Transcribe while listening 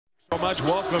Much.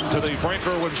 Welcome to the Frank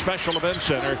Irwin Special Events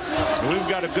Center. We've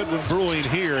got a good one brewing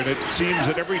here, and it seems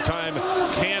that every time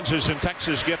Kansas and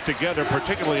Texas get together,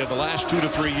 particularly in the last 2 to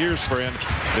 3 years, friend,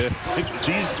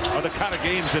 these are the kind of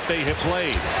games that they have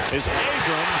played. As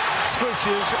Abrams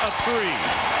swishes a three.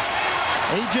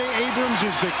 A.J. Abrams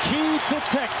is the key to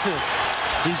Texas.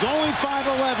 He's only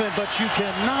 5'11", but you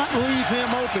cannot leave him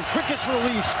open. Quickest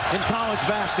release in college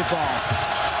basketball.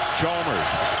 Chalmers,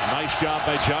 nice job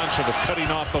by Johnson of cutting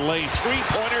off the lane.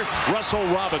 Three-pointer, Russell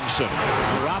Robinson.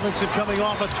 Robinson coming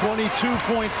off a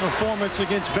 22-point performance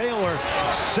against Baylor.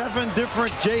 7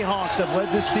 different Jayhawks have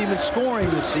led this team in scoring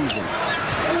this season.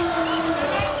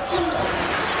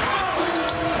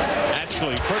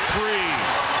 Actually, for three.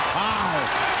 Wow.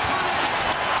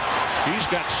 He's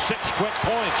got 6 quick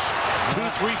points, 2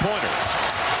 three-pointers.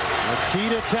 The key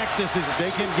to Texas is that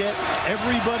they can get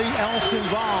everybody else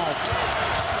involved.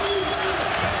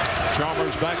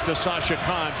 Chalmers back to Sasha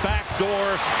Khan.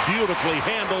 Backdoor, beautifully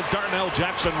handled. Darnell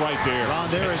Jackson right there. Ron,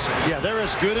 they're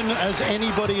as good as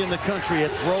anybody in the country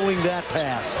at throwing that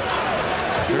pass.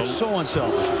 They're so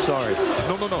unselfish. I'm sorry.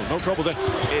 No trouble there.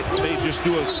 They just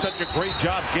do such a great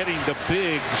job getting the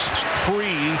bigs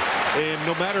free, and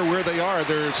no matter where they are,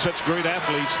 they're such great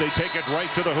athletes. They take it right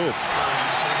to the hoop.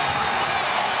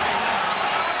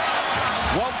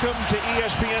 Welcome to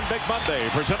ESPN Big Monday,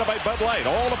 presented by Bud Light.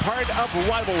 All a part of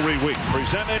Rivalry Week,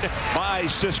 presented by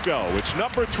Cisco. It's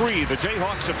number 3, the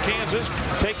Jayhawks of Kansas,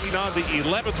 taking on the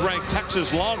 11th-ranked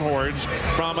Texas Longhorns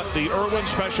from the Irwin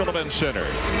Special Events Center.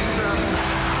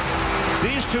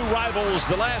 These two rivals,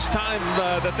 the last time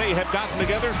that they have gotten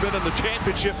together has been in the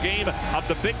championship game of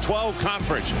the Big 12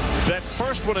 Conference. That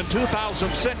first one in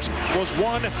 2006 was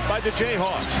won by the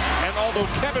Jayhawks. And although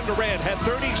Kevin Durant had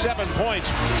 37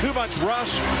 points, too much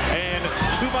Russ and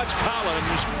too much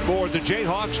Collins for the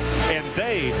Jayhawks, and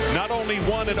they not only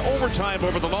won in overtime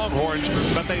over the Longhorns,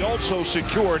 but they also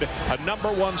secured a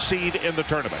 #1 seed in the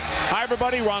tournament. Hi,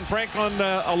 everybody. Ron Franklin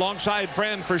alongside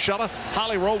Fran Frischella.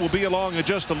 Holly Rowe will be along in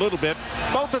just a little bit.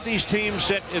 Both of these teams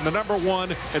sit in the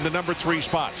 #1 and the #3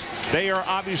 spots. They are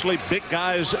obviously big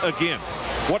guys again.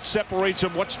 What separates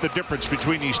them? What's the difference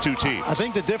between these two teams? I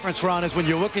think the difference, Ron, is when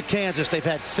you look at Kansas, they've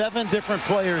had 7 different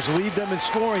players lead them in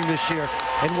scoring this year.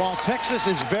 And while Texas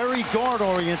is very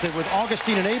guard-oriented with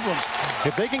Augustine and Abrams,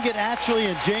 if they can get Ashley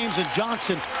and James and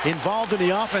Johnson involved in the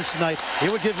offense tonight,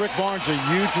 it would give Rick Barnes a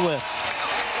huge lift.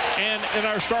 And in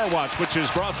our Star Watch, which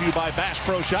is brought to you by Bass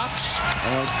Pro Shops.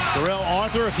 Darrell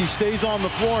Arthur, if he stays on the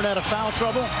floor and out of foul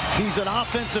trouble, he's an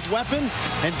offensive weapon.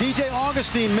 And DJ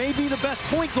Augustine may be the best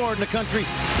point guard in the country,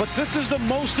 but this is the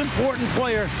most important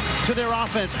player to their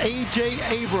offense, A.J.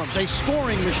 Abrams, a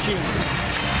scoring machine.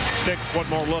 Take one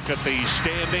more look at the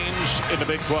standings in the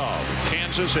Big 12.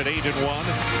 Kansas at 8-1.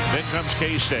 Then comes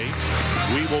K-State.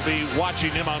 We will be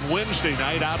watching them on Wednesday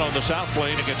night out on the South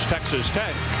Plain against Texas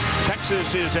Tech.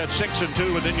 Texas is at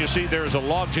 6-2, and then you see there's a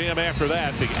logjam after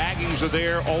that. The Aggies are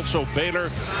there. Also Baylor,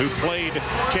 who played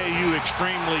KU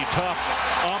extremely tough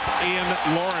up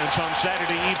in Lawrence on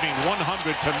Saturday evening,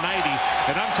 100-90.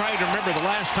 And I'm trying to remember the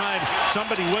last time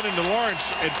somebody went into Lawrence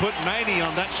and put 90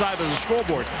 on that side of the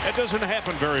scoreboard. It doesn't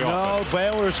happen very often. No,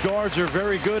 Baylor's guards are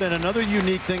very good. And another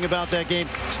unique thing about that game,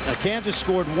 Kansas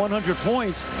scored 100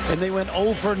 points, and they went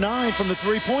 0 for 9 from the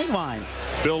three-point line.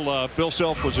 Bill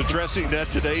Self was addressing that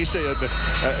today, saying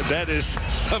that is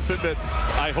something that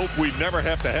I hope we never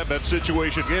have to have that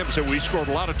situation again. So we scored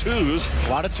a lot of twos. A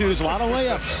lot of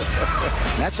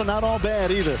layups. That's not all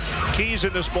bad either. Keys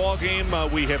in this ball game,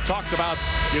 we have talked about,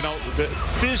 the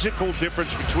physical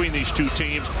difference between these two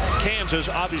teams. Kansas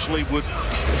obviously would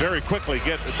very quickly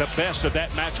get the best of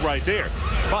that match right there.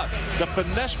 But the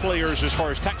finesse players, as far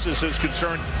as Texas is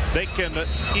concerned, they can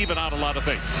even out a lot of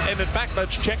things. And in fact,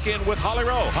 let's check in with Holly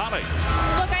Rowe. Holly.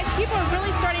 Well, guys, people are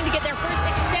really starting to get their first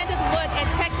extended look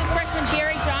at Texas freshman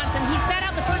Gary Johnson. He sat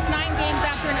out the first 9 games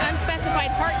after an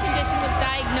unspecified heart condition was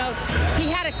diagnosed.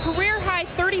 He had a career-high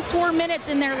 34 minutes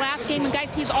in their last game, and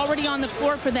guys, he's already on the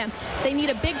floor for them. They need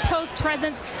a big post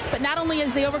presence, but not only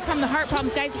as they overcome the heart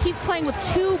problems, guys, he's playing with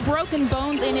 2 broken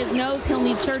bones in his nose. He'll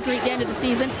need surgery at the end of the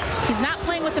season. He's not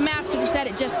playing with the mask because he said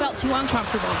it just felt too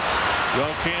uncomfortable.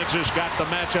 Well, Kansas got the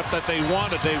matchup that they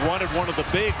wanted. They wanted one of the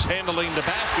bigs handling the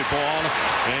basketball,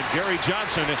 and Gary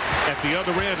Johnson at the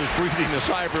other end is breathing a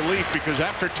sigh of relief because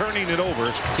after turning it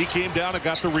over, he came down and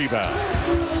got the rebound.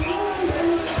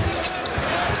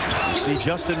 See,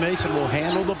 Justin Mason will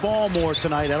handle the ball more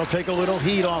tonight. That'll take a little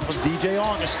heat off of DJ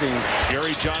Augustine.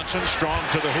 Gary Johnson strong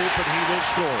to the hoop, and he will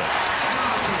score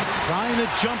it. Trying to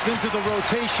jump into the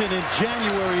rotation in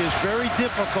January is very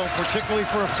difficult, particularly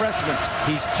for a freshman.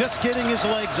 He's just getting his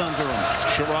legs under him.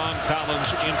 Sharon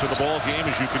Collins into the ball game,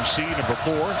 as you can see, number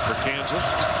 4 for Kansas.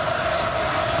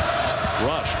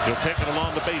 Rush, he'll take it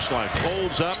along the baseline,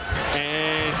 holds up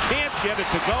and can't get it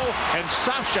to go, and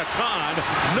Sasha Khan,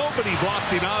 nobody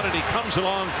blocked him out, and he comes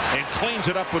along and cleans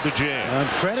it up with the jam.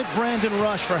 Credit Brandon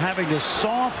Rush for having this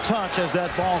soft touch as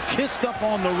that ball kissed up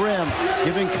on the rim,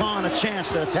 giving Khan a chance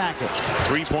to attack it.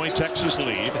 3-point Texas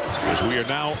lead, as we are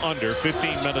now under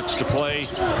 15 minutes to play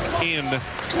in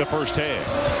the first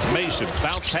half. Mason,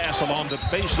 bounce pass along the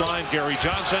baseline, Gary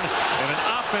Johnson, and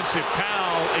an offensive foul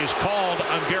is called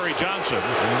on Gary Johnson.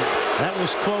 That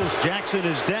was close. Jackson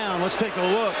is down. Let's take a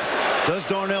look. Does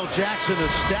Darnell Jackson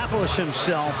establish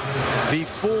himself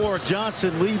before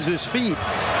Johnson leaves his feet?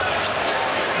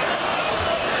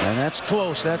 And that's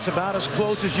close. That's about as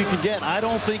close as you can get. I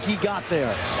don't think he got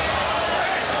there.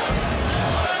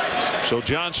 So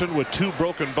Johnson with 2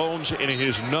 broken bones in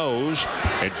his nose,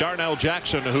 and Darnell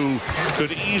Jackson, who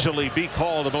could easily be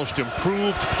called the most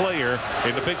improved player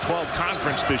in the Big 12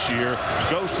 Conference this year,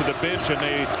 goes to the bench, and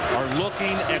they are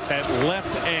looking at that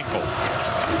left ankle.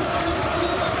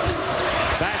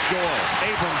 Backdoor.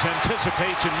 Abrams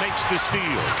anticipates and makes the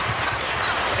steal.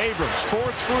 Abrams,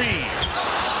 4-3.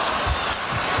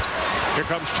 Here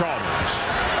comes Chalmers.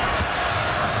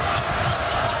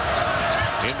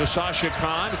 Into Sasha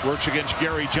Khan, works against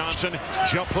Gary Johnson.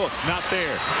 Jump hook, not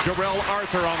there. Darrell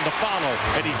Arthur on the follow,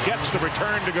 and he gets the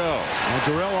return to go. Well,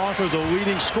 Darrell Arthur, the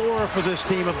leading scorer for this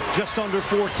team, of just under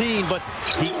 14, but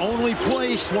he only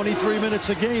plays 23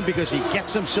 minutes a game because he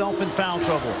gets himself in foul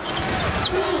trouble.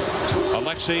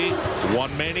 Alexei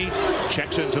Wanmani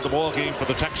checks into the ball game for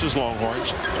the Texas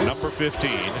Longhorns, number 15.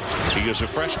 He is a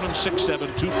freshman,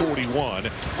 6'7", 241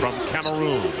 from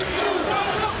Cameroon.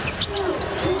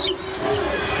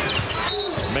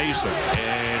 Mason,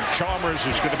 and Chalmers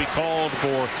is going to be called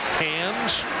for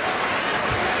hands.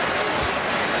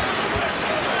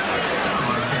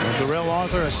 Darrell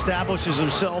Arthur establishes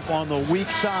himself on the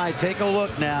weak side. Take a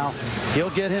look now. He'll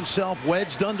get himself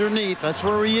wedged underneath. That's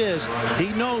where he is.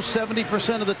 He knows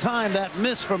 70% of the time that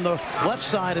miss from the left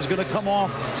side is going to come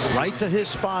off right to his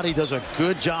spot. He does a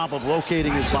good job of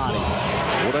locating his body.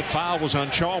 Well, that foul was on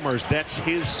Chalmers. That's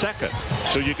his second.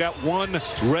 So you got one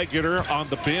regular on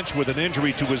the bench with an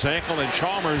injury to his ankle, and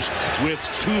Chalmers with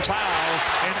 2 fouls,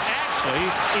 and Ashley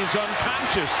is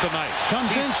unconscious tonight.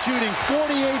 Comes in shooting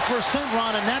 48%,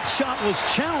 Ron, and that shot was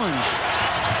challenged.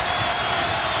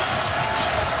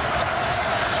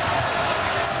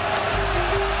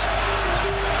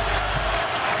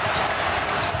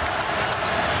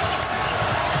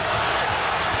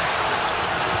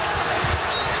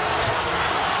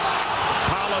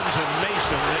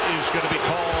 Going to be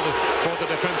called for the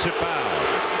defensive foul.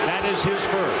 That is his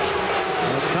first.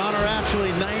 Connor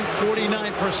Ashley,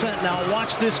 49%. Now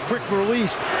watch this quick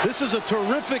release. This is a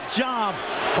terrific job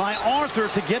by Arthur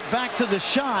to get back to the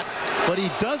shot, but he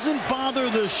doesn't bother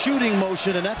the shooting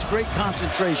motion, and that's great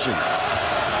concentration.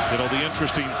 You know, the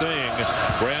interesting thing,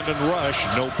 Brandon Rush,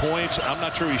 no points. I'm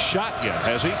not sure he's shot yet,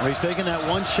 has he? Well, he's taken that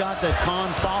one shot that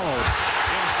Kahn followed.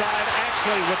 Inside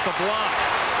Ashley with the block.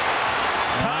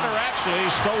 Connor Ashley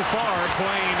so far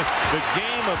playing the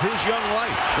game of his young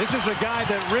life. This is a guy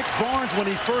that Rick Barnes, when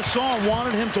he first saw him,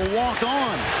 wanted him to walk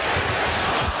on.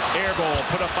 Air ball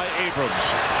put up by Abrams.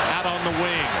 Out on the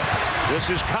wing. This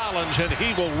is Collins, and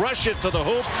he will rush it to the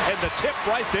hoop, and the tip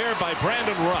right there by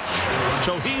Brandon Rush.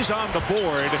 So he's on the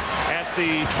board at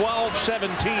the 12-17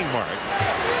 mark.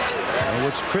 And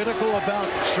what's critical about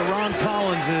Sharon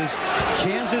Collins is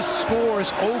Kansas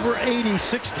scores over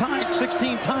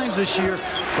 16 times this year,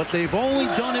 but they've only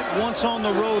done it once on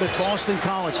the road at Boston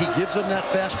College. He gives them that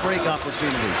fast break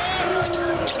opportunity.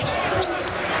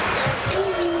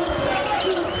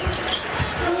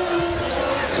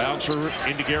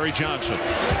 Into Gary Johnson.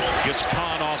 Gets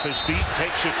Kahn off his feet,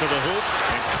 takes it to the hoop,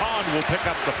 and Kahn will pick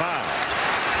up the foul.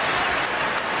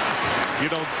 You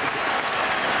know,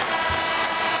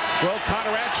 well,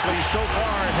 Connor Ashley so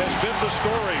far has been the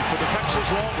story for the Texas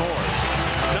Longhorns.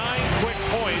 9 quick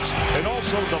points and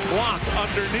also the block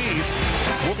underneath.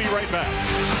 We'll be right back.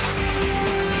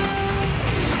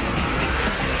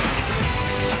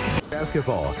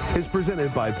 Basketball is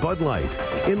presented by Bud Light.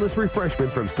 Endless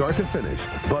refreshment from start to finish.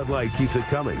 Bud Light keeps it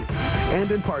coming.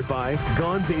 And in part by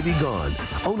Gone Baby Gone.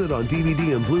 Own it on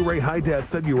DVD and Blu-ray high def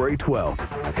February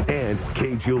 12th. And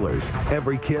K Jewelers.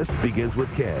 Every kiss begins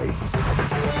with K.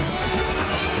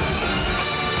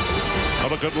 A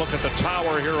Well, a good look at the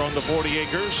tower here on the 40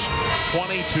 acres.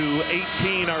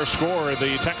 20-18 our score.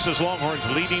 The Texas Longhorns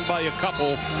leading by a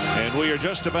couple, and we are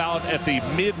just about at the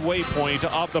midway point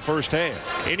of the first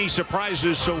half. Any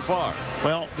surprises so far?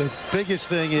 Well, the biggest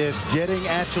thing is getting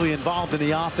actually involved in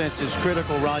the offense is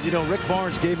critical, Ron. You know, Rick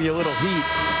Barnes gave me a little heat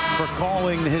for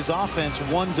calling his offense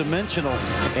one-dimensional,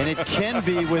 and it can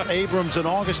be with Abrams and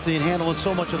Augustine handling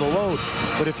so much of the load.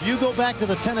 But if you go back to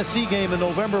the Tennessee game in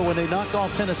November when they knocked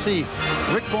off Tennessee,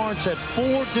 Rick Barnes had 4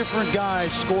 different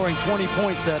guys scoring 20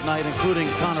 points that night, including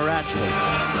Connor Atchley.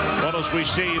 Well, as we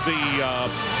see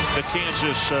the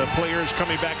Kansas players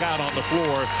coming back out on the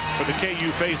floor for the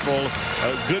KU faithful,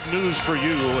 good news for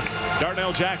you.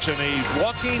 Darnell Jackson, he's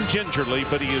walking gingerly,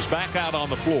 but he is back out on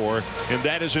the floor, and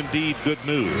that is indeed good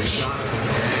news.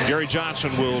 Gary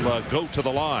Johnson will go to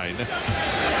the line.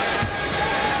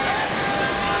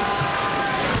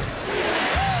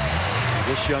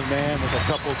 This young man with a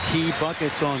couple key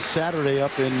buckets on Saturday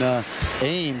up in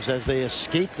Ames as they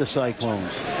escaped the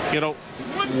Cyclones. You know,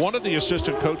 one of the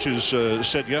assistant coaches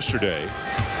said yesterday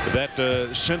that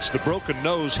since the broken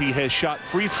nose, he has shot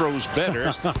free throws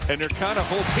better, and they're kind of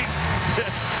hoping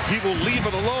that he will leave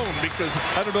it alone, because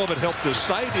I don't know if it helped his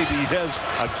sight, if he has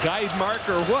a guide mark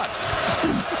or what.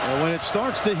 Well, when it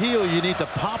starts to heal, you need to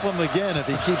pop him again if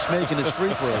he keeps making his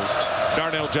free throws.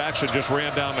 Darnell Jackson just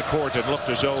ran down the court and looked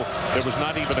as though there was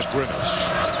not even a grimace.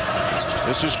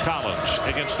 This is Collins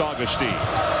against Augustine.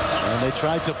 And they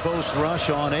tried to post rush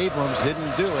on Abrams,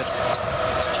 didn't do it.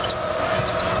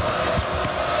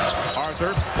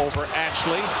 Arthur over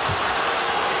Ashley.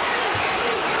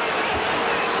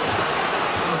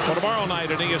 Well, tomorrow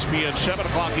night on ESPN, 7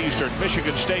 o'clock Eastern,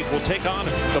 Michigan State will take on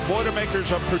the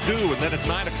Boilermakers of Purdue. And then at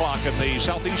 9 o'clock in the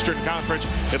Southeastern Conference,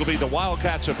 it'll be the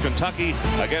Wildcats of Kentucky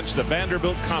against the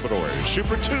Vanderbilt Commodores.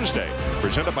 Super Tuesday,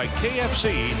 presented by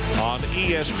KFC on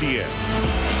ESPN.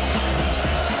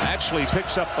 Ashley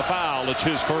picks up the foul. It's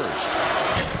his first.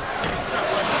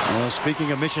 Well,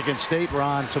 speaking of Michigan State,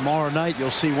 Ron, tomorrow night you'll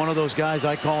see one of those guys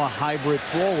I call a hybrid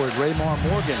forward, Raymar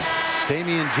Morgan.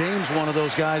 Damian James, one of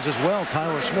those guys as well.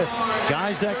 Tyler Smith,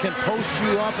 guys that can post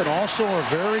you up and also are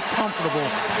very comfortable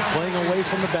playing away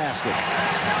from the basket.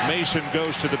 Mason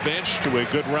goes to the bench to a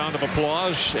good round of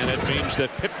applause, and it means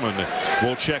that Pittman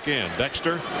will check in.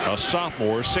 Dexter, a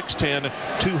sophomore, 6'10",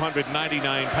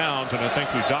 299 pounds, and I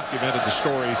think we documented the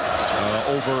story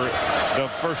over the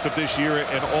first of this year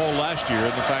and all last year,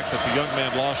 and the fact that the young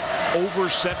man lost over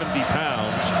 70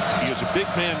 pounds. He is a big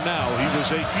man now. He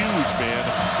was a huge man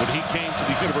when he came to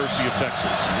the University of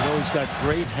Texas. You know, he's got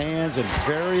great hands and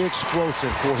very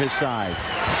explosive for his size.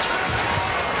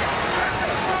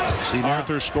 See, now,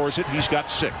 Arthur scores it. He's got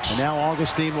 6. And now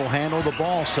Augustine will handle the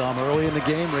ball some. Early in the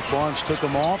game, Rick Barnes took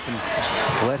him off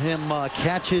and let him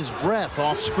catch his breath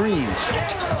off screens.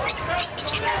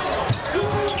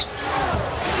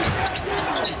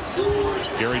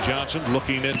 Gary Johnson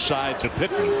looking inside to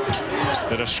Pittman.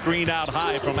 Then a screen out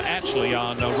high from Ashley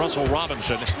on Russell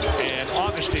Robinson. And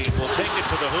Augustine will take it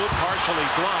to the hoop, partially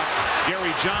blocked.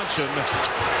 Gary Johnson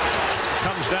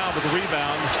comes down with the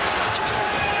rebound.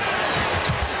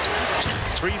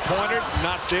 Three-pointer,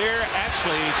 not there.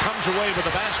 Ashley comes away with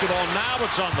the basketball. Now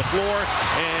it's on the floor,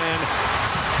 and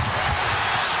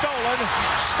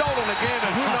stolen again,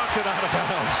 and who knocked it out of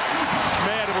bounds?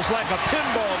 Man, it was like a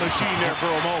pinball machine there for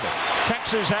a moment.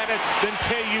 Texas had it, then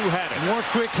KU had it. More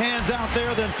quick hands out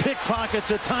there than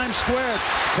pickpockets at Times Square.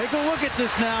 Take a look at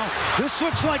this now. This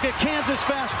looks like a Kansas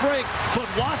fast break, but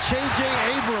watch A.J.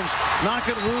 Abrams knock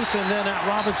it loose, and then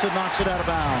Robinson knocks it out of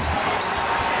bounds.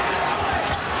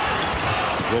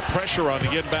 Will pressure on the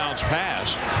inbounds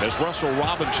pass as Russell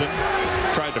Robinson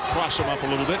tried to cross him up a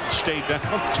little bit, stayed down,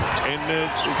 and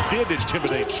did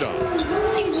intimidate some.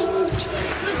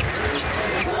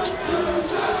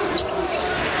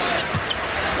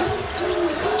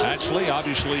 Ashley,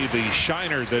 obviously the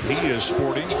shiner that he is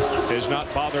sporting, has not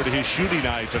bothered his shooting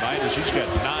eye tonight, as he's got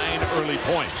 9 early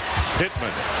points.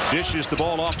 Pittman dishes the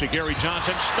ball off to Gary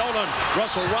Johnson. Stolen.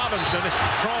 Russell Robinson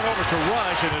thrown over to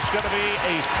Rush, and it's going to be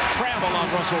a travel on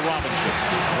Russell Robinson.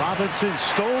 Robinson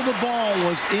stole the ball,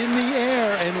 was in the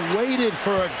air, and waited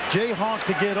for a Jayhawk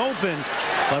to get open.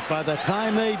 But by the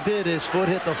time they did, his foot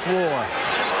hit the floor.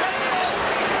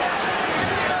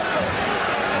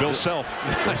 Bill Self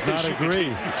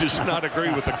does not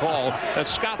agree with the call.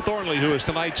 That's Scott Thornley, who is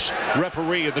tonight's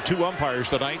referee, of the 2 umpires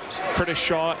tonight, Curtis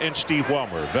Shaw and Steve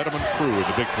Welmer, veteran crew in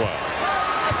the Big 12.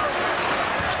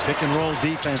 Pick and roll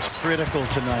defense critical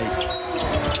tonight.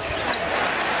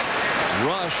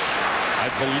 Rush, I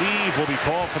believe, will be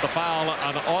called for the foul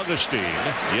on Augustine.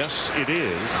 Yes, it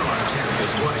is.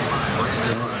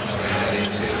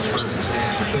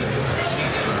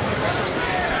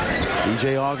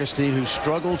 DJ Augustine, who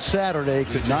struggled Saturday,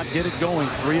 could not get it going.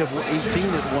 3 of 18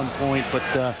 at one point,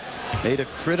 but made a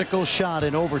critical shot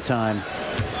in overtime.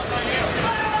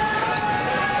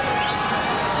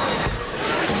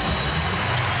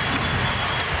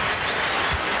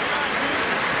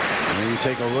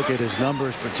 Take a look at his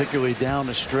numbers, particularly down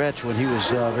the stretch when he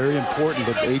was very important.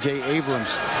 But A.J.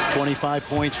 Abrams, 25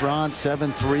 points, Ron,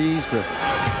 7 threes. The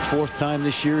 4th time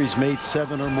this year he's made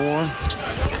 7 or more.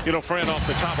 You know, Fran, off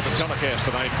the top of the telecast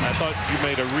tonight, I thought you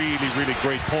made a really, really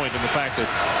great point in the fact that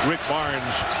Rick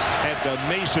Barnes had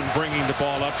Mason bringing the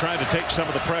ball up, trying to take some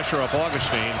of the pressure off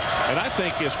Augustine. And I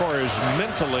think as far as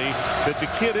mentally, that the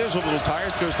kid is a little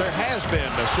tired because there has been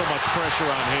so much pressure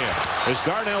on him. As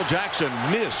Darnell Jackson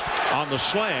missed on the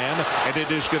slam, and it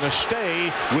is going to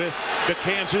stay with the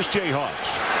Kansas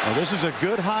Jayhawks. Well, this is a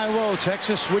good high-low.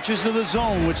 Texas switches to the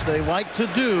zone, which they like to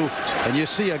do. And you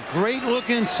see a great look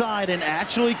inside and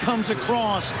actually comes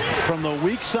across from the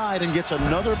weak side and gets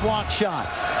another block shot.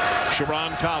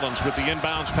 Sharon Collins with the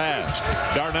inbounds pass.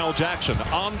 Darnell Jackson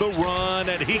on the run,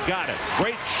 and he got it.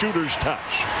 Great shooter's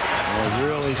touch. Oh,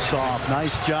 really soft.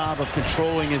 Nice job of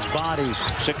controlling his body.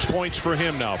 6 points for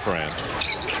him now, Fran.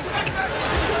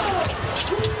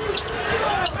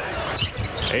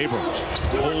 Abrams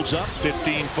holds up,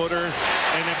 15-footer,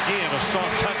 and again a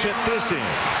soft touch at this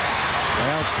end.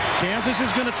 Well, Kansas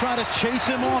is going to try to chase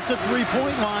him off the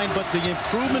three-point line, but the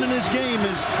improvement in his game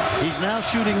is he's now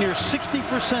shooting near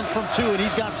 60% from 2, and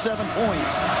he's got 7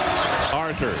 points.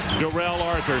 Arthur, Darrell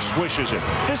Arthur swishes it.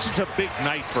 This is a big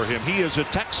night for him. He is a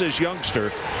Texas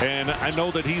youngster, and I know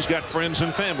that he's got friends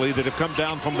and family that have come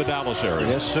down from the Dallas area.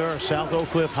 Yes, sir. South Oak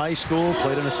Cliff High School,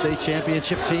 played on a state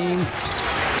championship team.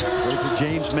 Played for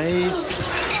James Mays.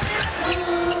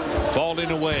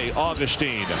 Falling away,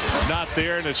 Augustine not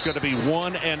there, and it's going to be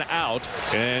 1 and out,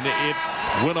 and it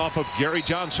went off of Gary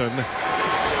Johnson.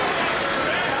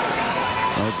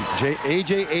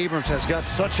 A.J. Abrams has got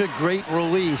such a great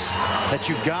release that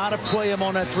you got to play him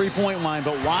on that three-point line,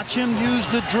 but watch him use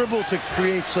the dribble to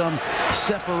create some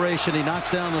separation. He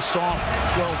knocks down the soft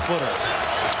 12-footer.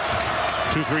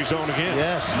 2-3 zone again.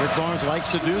 Yes, Rick Barnes likes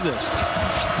to do this.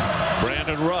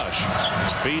 Brandon Rush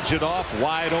feeds it off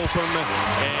wide open,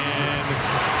 and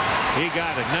he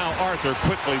got it. Now Arthur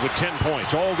quickly with 10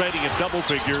 points, already at double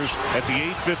figures at the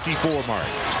 8:54 mark.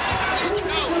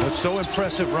 What's so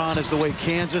impressive, Ron, is the way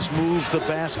Kansas moves the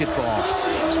basketball.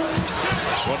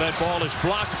 Well, that ball is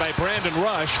blocked by Brandon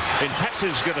Rush, and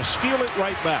Texas is going to steal it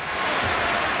right back.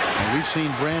 And we've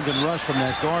seen Brandon Rush from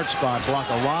that guard spot block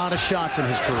a lot of shots in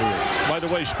his career. By the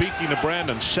way, speaking of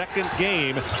Brandon's second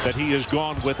game that he has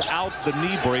gone without the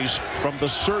knee brace from the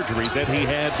surgery that he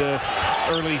had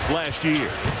early last year.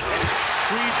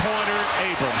 Three-pointer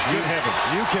Abrams. Good heavens.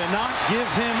 You cannot give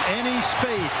him any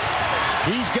space.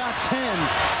 He's got 10.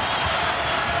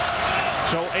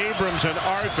 So Abrams and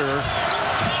Arthur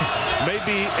may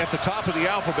be at the top of the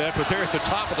alphabet, but they're at the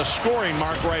top of the scoring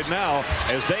mark right now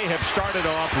as they have started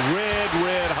off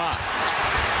red hot.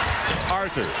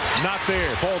 Arthur not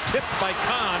there. Ball tipped by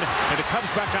Kahn, and it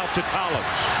comes back out to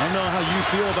Collins. I don't know how you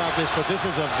feel about this, but this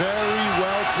is a very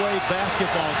well-played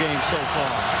basketball game so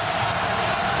far.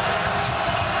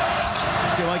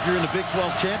 I feel like you're in the Big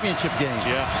 12 championship game.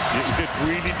 Yeah, it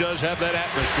really does have that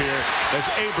atmosphere as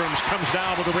Abrams comes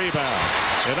down with a rebound.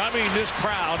 And I mean, this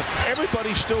crowd,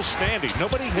 everybody's still standing.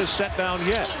 Nobody has sat down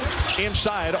yet.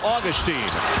 Inside, Augustine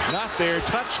not there,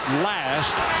 touched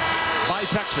last by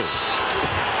Texas.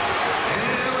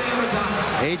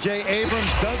 A.J.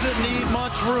 Abrams doesn't need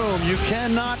much room. You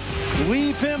cannot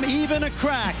leave him even a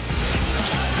crack.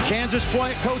 Kansas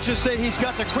coaches say he's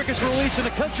got the quickest release in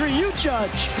the country. You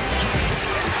judge.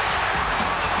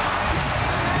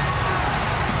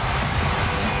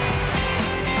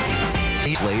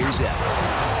 Players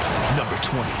ever. Number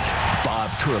 20, Bob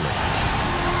Curlin.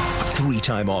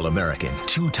 3-time All-American,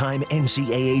 2-time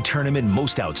NCAA Tournament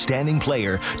Most Outstanding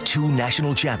Player, 2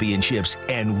 national championships,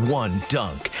 and 1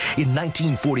 dunk. In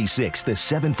 1946, the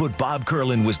 7-foot Bob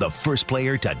Curlin was the first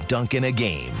player to dunk in a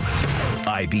game.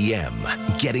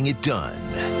 IBM, getting it done.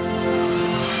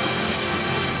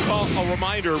 Well, a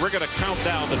reminder, we're going to count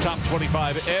down the top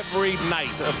 25 every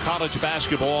night of college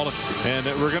basketball, and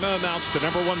we're going to announce the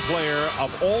 #1 player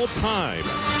of all time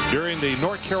during the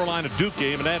North Carolina-Duke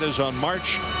game, and that is on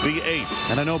March the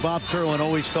 8th. And I know Bob Curlin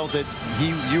always felt that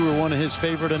you were one of his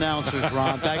favorite announcers,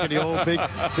 Ron, back in the old Big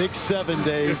 7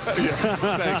 days. Yeah.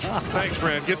 Thanks,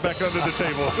 Fran. Get back under the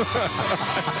table.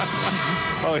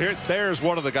 Oh, there's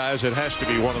one of the guys that has to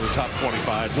be one of the top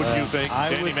 25. Wouldn't you think,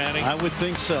 Danny Manning? I would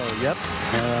think so, yep.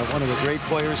 One of the great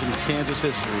players in Kansas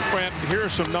history. Fran, here are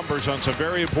some numbers on some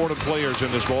very important players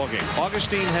in this ballgame.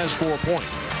 Augustine has 4 points,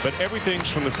 but everything's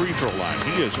from the free throw line.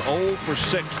 He is 0 for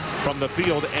 6 from the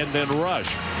field, and then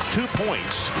Rush, 2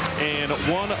 points and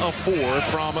 1 of 4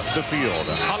 from the field.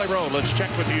 Holly Rowe, let's check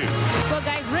with you. Well,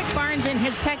 guys, Rick Barnes in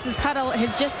his Texas huddle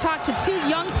has just talked to 2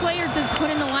 young players that's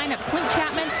put in the lineup, Clint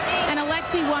Chapman and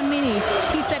Alexi Wanmini.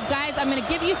 He said, guys, I'm going to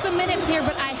give you some minutes here,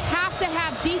 but I have to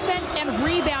have defense and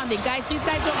rebounding. Guys, these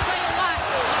guys don't play a lot.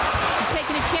 He's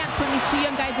taking a chance putting these 2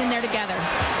 young guys in there together.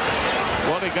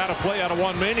 Well, they got a play out of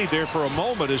Wanmini there for a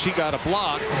moment as he got a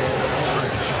block.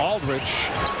 Aldrich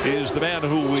is the man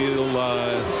who will,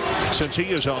 since he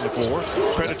is on the floor,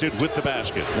 credited with the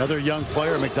basket. Another young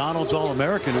player, McDonald's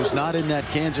All-American, who's not in that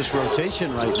Kansas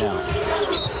rotation right now.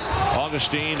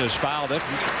 Augustine is fouled.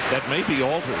 That may be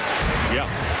Aldrich. Yeah.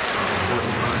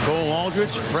 Cole Aldrich,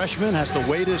 freshman, has to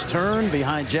wait his turn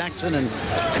behind Jackson and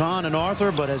Kahn and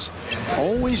Arthur, but has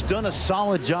always done a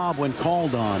solid job when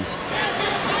called on.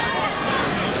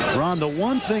 Ron, the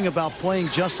one thing about playing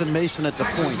Justin Mason at the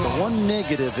point, the one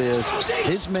negative is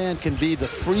his man can be the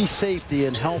free safety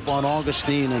and help on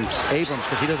Augustine and Abrams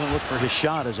because he doesn't look for his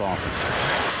shot as often.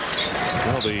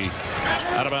 Well, the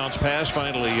out-of-bounds pass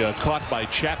finally caught by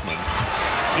Chapman.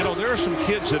 You know, there are some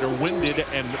kids that are winded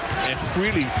and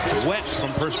really wet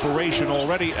from perspiration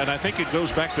already, and I think it goes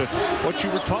back to what you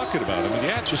were talking about. I mean,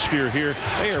 the atmosphere here,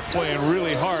 they are playing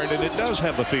really hard, and it does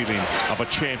have the feeling of a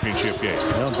championship game.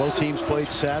 Well, both teams played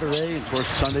Saturday, and of course,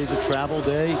 Sunday's a travel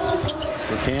day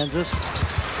for Kansas.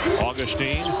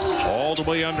 Augustine all the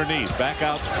way underneath, back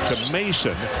out to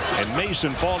Mason, and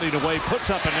Mason falling away, puts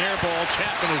up an air ball.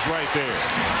 Chapman is right there.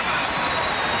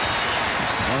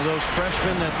 One of those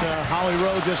freshmen that Holly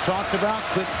Rowe just talked about,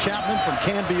 Clint Chapman from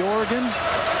Canby, Oregon.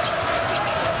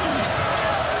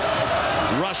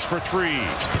 Rush for 3.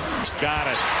 Got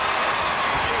it.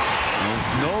 There's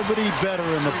nobody better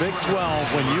in the Big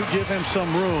 12 when you give him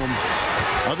some room,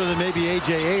 other than maybe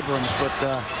A.J. Abrams, but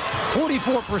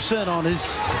 44% on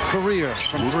his career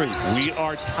from 3. We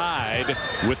are tied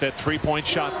with that 3-point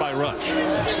shot by Rush.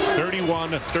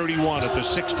 31-31 at the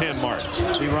 6:10 mark.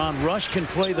 See, Ron, Rush can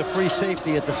play the free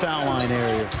safety at the foul line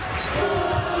area.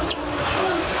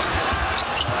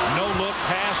 No look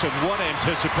pass, and what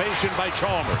anticipation by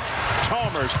Chalmers.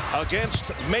 Chalmers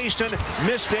against Mason,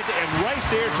 missed it, and right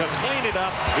there to clean it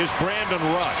up is Brandon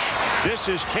Rush. This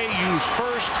is KU's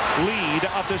first lead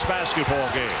of this basketball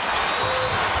game.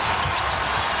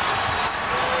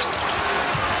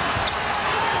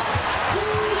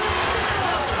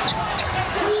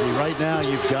 See, right now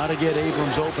you've got to get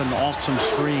Abrams open off some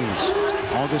screens.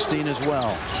 Augustine as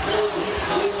well.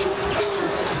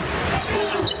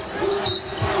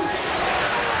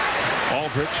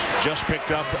 Aldrich just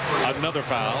picked up another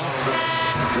foul.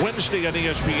 Wednesday on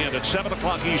ESPN at 7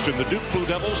 o'clock Eastern, the Duke Blue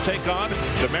Devils take on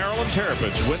the Maryland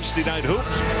Terrapins. Wednesday Night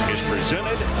Hoops is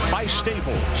presented by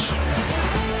Staples.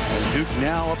 Duke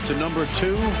now up to number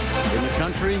 2 in the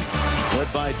country,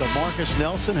 led by DeMarcus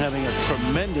Nelson, having a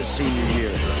tremendous senior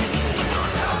year.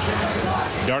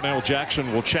 Darnell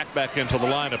Jackson will check back into the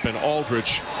lineup, and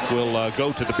Aldrich will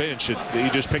go to the bench. He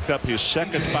just picked up his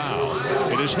 2nd foul,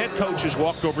 and his head coach has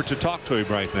walked over to talk to him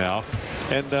right now.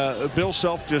 And Bill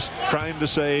Self just trying to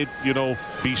say, you know,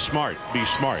 be smart, be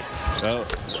smart. A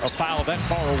foul that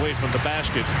far away from the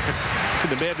basket,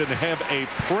 the man didn't have a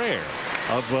prayer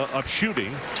of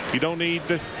shooting. You don't need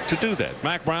to do that.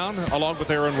 Mac Brown, along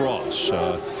with Aaron Ross,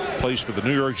 plays for the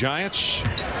New York Giants.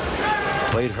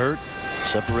 Played hurt,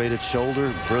 separated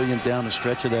shoulder, brilliant down the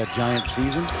stretch of that Giant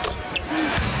season.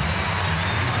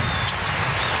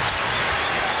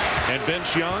 And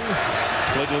Vince Young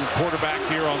played a little quarterback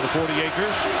here on the 40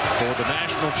 acres for the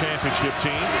national championship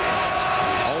team.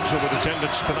 Also with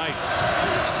attendance tonight.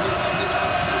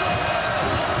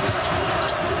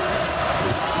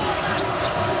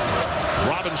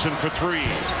 Robinson for 3.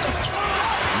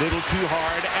 Little too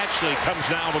hard. Actually comes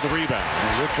down with the rebound.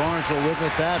 And Rick Barnes will live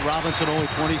with that. Robinson only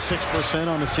 26%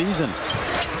 on the season.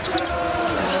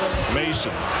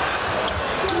 Mason.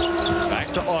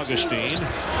 Back to Augustine.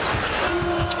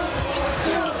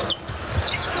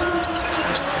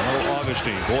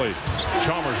 Augustine, boy,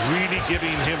 Chalmers really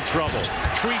giving him trouble.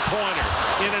 3-pointer,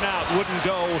 in and out, wouldn't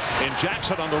go, and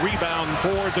Jackson on the rebound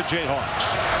for the Jayhawks.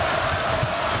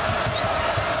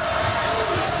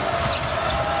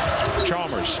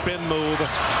 Chalmers floor. Spin move,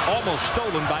 almost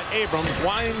stolen by Abrams.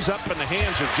 Winds up in the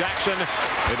hands of Jackson,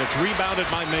 and it's rebounded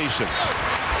by Mason.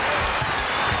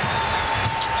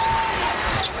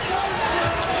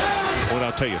 Well,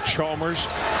 I'll tell you, Chalmers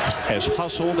has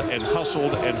hustled and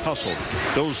hustled and hustled.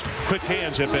 Those quick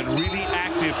hands have been really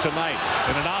active tonight,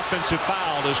 and an offensive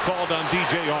foul is called on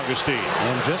DJ Augustine.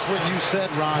 And just what you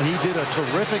said, Ron, he did a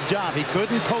terrific job. He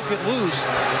couldn't poke it loose,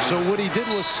 so what he did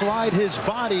was slide his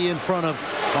body in front of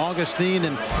Augustine.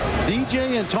 And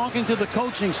DJ, in talking to the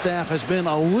coaching staff, has been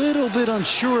a little bit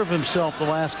unsure of himself the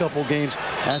last couple games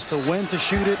as to when to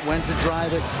shoot it, when to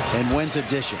drive it, and when to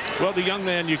dish it. Well, the young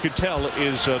man, you could tell,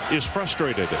 is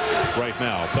frustrated right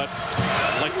now, but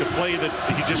like the play that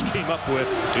he just came up with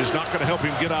is not going to help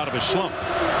him get out of his slump.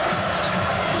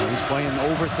 He's playing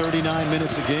over 39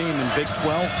 minutes a game in Big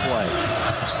 12 play.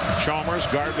 Chalmers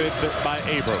guarded by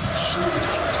Abrams.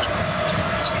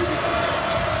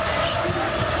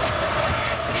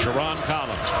 Sharon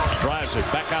Collins drives it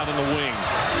back out in the wing.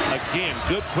 Again,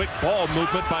 good quick ball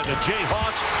movement by the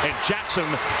Jayhawks, and Jackson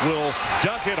will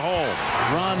dunk it home.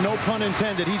 Ron, no pun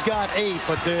intended. He's got 8,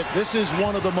 but this is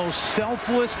one of the most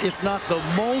selfless, if not the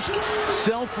most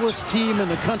selfless team in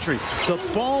the country. The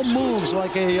ball moves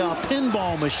like a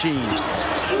pinball machine.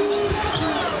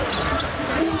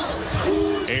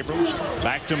 Abrams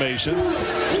back to Mason.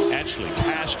 Actually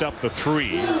passed up the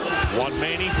 3.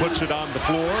 Manny puts it on the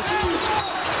floor.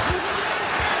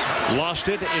 Lost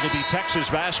it. It'll be Texas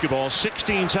basketball.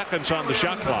 16 seconds on the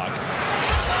shot clock.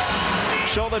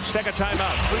 So let's take a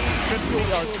timeout.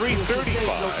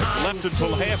 3:35 left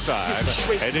until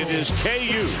halftime, and it is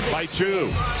KU by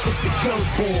 2.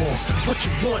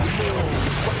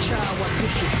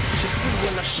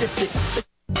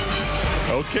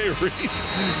 Okay, Reese.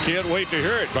 Can't wait to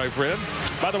hear it, my friend.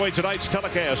 By the way, tonight's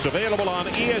telecast available on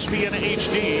ESPN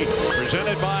HD,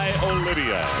 presented by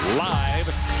Olivia, live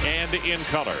and in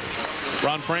color.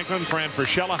 Ron Franklin, Fran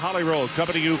Frischella, Holly Rowe,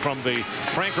 coming to you from the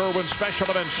Frank Irwin Special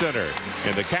Events Center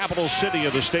in the capital city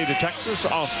of the state of Texas,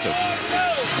 Austin.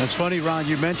 It's funny, Ron,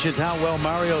 you mentioned how well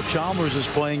Mario Chalmers is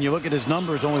playing. You look at his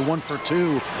numbers, only 1 for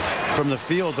 2 from the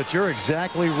field, but you're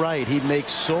exactly right. He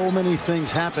makes so many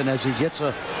things happen as he gets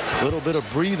a little bit of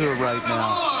breather right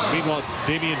now. Meanwhile,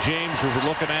 Damian James, who we're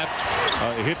looking at,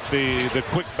 hit the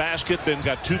quick basket, then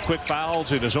got 2 quick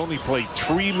fouls, and has only played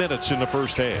 3 minutes in the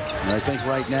first half. And I think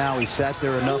right now he sat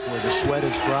there enough where the sweat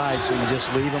is dried, so you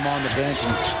just leave him on the bench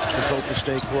and just hope to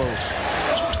stay close.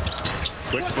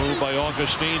 Quick move by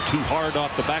Augustine, too hard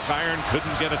off the back iron,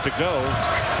 couldn't get it to go,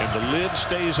 and the lid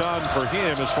stays on for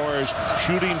him as far as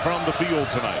shooting from the field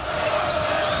tonight.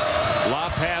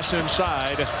 Lob pass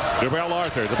inside. Darrell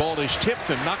Arthur. The ball is tipped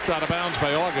and knocked out of bounds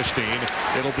by Augustine.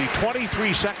 It'll be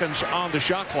 23 seconds on the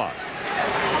shot clock.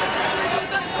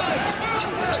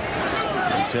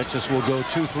 Texas will go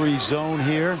 2-3 zone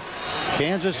here.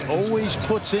 Kansas always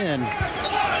puts in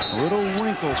little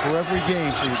wrinkles for every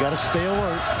game, so you got to stay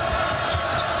alert.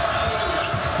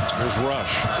 There's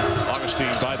Rush.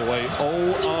 Augustine, by the way,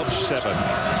 0 of 7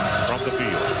 from the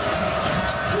field.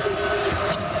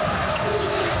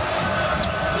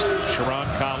 Sharon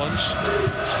Collins.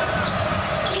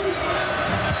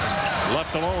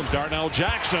 Left alone, Darnell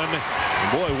Jackson.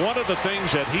 And boy, one of the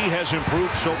things that he has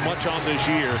improved so much on this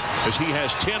year is he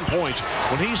has 10 points.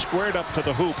 When he's squared up to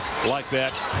the hoop like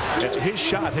that, his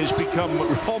shot has become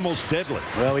almost deadly.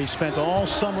 Well, he spent all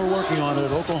summer working on it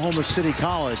at Oklahoma City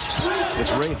College.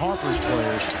 It's Ray Harper's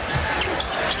players.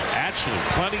 Actually,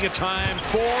 plenty of time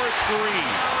for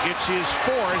 3. It's his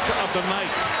 4th of the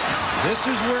night. This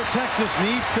is where Texas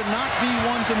needs to not be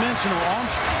one-dimensional.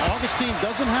 Augustine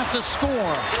doesn't have to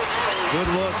score. Good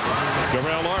look.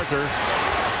 Darrell Arthur.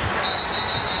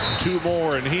 2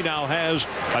 more, and he now has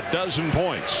 12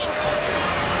 points.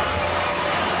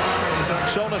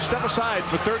 So let's step aside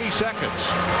for 30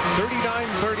 seconds.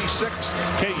 39-36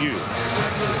 KU.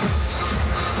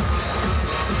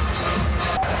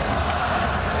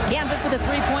 Kansas with a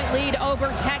 3-point lead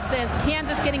over Texas.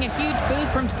 Kansas getting a huge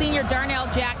boost from senior Darnell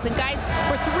Jackson. Guys,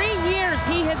 for 3 years,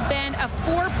 he has been a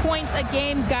 4 points a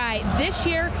game guy. This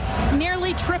year,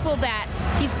 nearly triple that.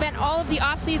 He spent all of the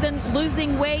offseason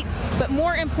losing weight, but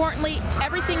more importantly,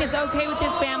 everything is okay with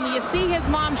his family. You see his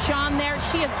mom, Shawn, there.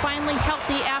 She is finally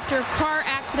healthy after a car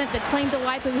accident that claimed the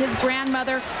life of his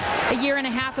grandmother a year and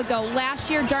a half ago. Last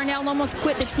year, Darnell almost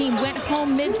quit the team, went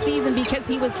home mid-season because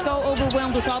he was so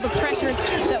overwhelmed with all the pressures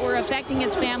that were affecting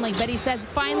his family. But he says,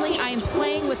 finally, I am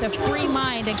playing with a free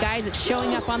mind. And guys, it's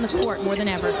showing up on the court more than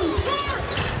ever.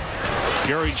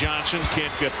 Gary Johnson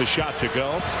can't get the shot to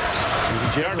go.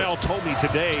 Darnell told me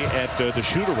today at the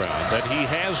shoot-around that he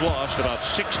has lost about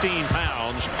 16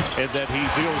 pounds and that he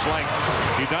feels like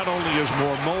he not only is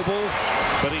more mobile,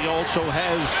 but he also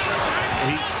has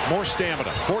more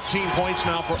stamina. 14 points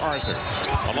now for Arthur.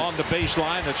 Along the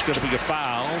baseline, that's going to be a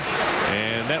foul,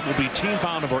 and that will be team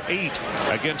foul number 8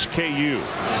 against KU.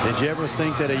 Did you ever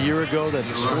think that a year ago that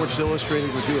Sports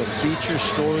Illustrated would do a feature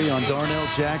story on Darnell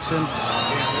Jackson?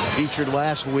 Featured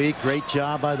last week. Great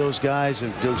job by those guys,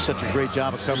 and do such a great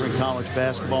job of covering college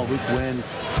basketball. Luke Wynn,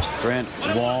 Grant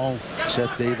Wall,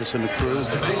 Seth Davis, and the crew.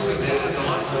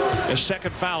 A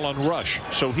second foul on Rush,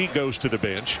 so he goes to the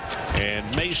bench. And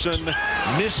Mason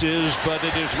misses, but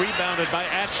it is rebounded by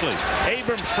Atchley.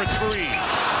 Abrams for 3.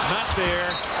 Not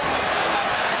there.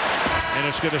 And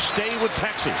it's going to stay with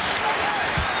Texas.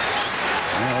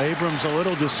 Now, Abrams a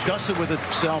little disgusted with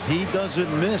himself. He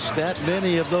doesn't miss that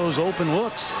many of those open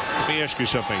looks. Let me ask you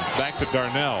something. Back to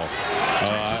Darnell.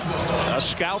 A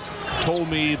scout told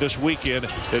me this weekend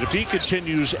that if he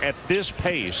continues at this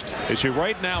pace, they say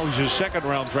right now he's his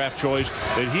second-round draft choice,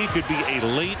 that he could be a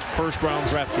late first-round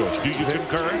draft choice. Do you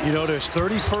concur? You know, there's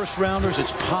 30 first-rounders.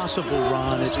 It's possible,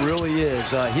 Ron. It really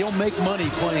is. He'll make money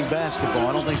playing basketball.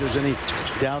 I don't think there's any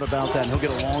doubt about that. And he'll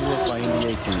get a long look by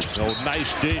NBA teams. So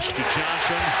nice dish to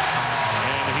Johnson,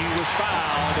 and he was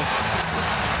fouled.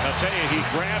 I'll tell you, he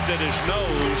grabbed at his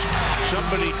nose.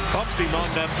 Somebody bumped him on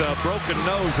that broken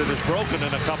nose that is broken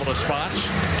in a couple of spots.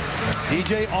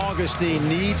 DJ Augustine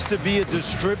needs to be a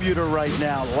distributor right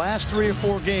now. The last 3 or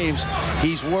 4 games,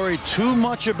 he's worried too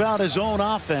much about his own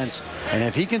offense. And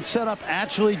if he can set up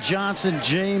Atchley, Johnson,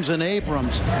 James, and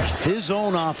Abrams, his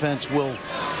own offense will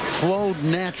flow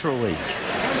naturally.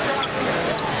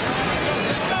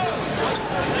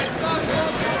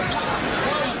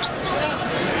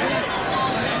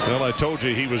 Well, I told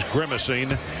you he was grimacing.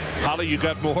 Holly, you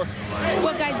got more?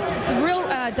 Well, guys, the real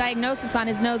diagnosis on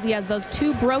his nose, he has those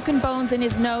 2 broken bones in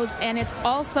his nose, and it's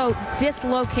also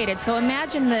dislocated. So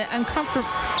imagine the uncomfort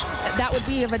that would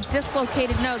be of a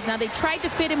dislocated nose. Now, they tried to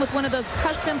fit him with one of those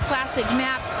custom plastic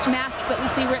masks that we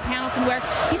see Rip Hamilton wear.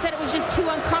 He said it was just too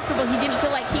uncomfortable. He didn't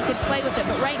feel like he could play with it.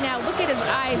 But right now, look at his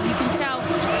eyes. You can tell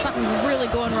something's really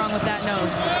going wrong with that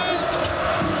nose.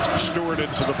 Stewart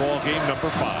into the ball game, number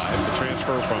 5. The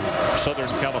transfer from Southern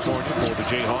California for the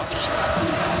Jayhawks.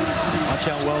 Watch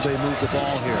how well they move the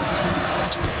ball here.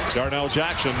 Darnell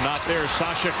Jackson not there.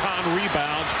 Sasha Khan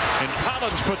rebounds, and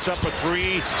Collins puts up a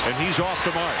 3, and he's off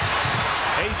the mark.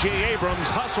 A.J. Abrams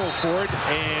hustles for it,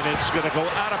 and it's going to go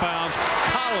out of bounds.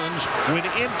 Collins went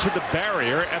into the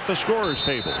barrier at the scorer's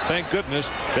table. Thank goodness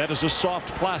that is a soft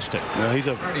plastic. No, he's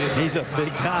a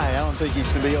big guy. I don't think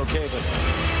he's going to be okay, but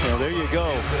you know, there you go.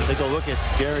 Take a look at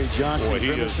Gary Johnson. Boy,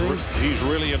 he's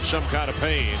really in some kind of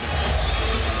pain.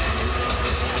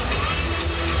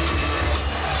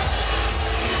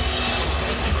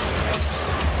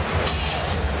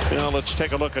 Now let's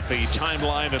take a look at the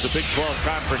timeline of the Big 12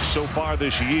 Conference so far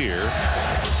this year.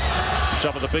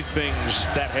 Some of the big things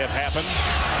that have happened.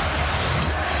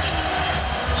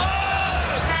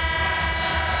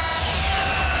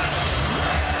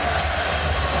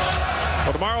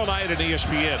 Well, tomorrow night at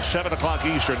ESPN, 7 o'clock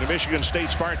Eastern, the Michigan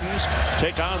State Spartans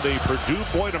take on the Purdue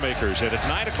Boilermakers. And at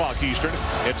 9 o'clock Eastern,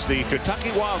 it's the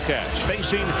Kentucky Wildcats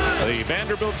facing the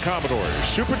Vanderbilt Commodores.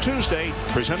 Super Tuesday,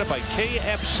 presented by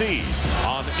KFC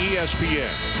on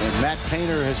ESPN. And Matt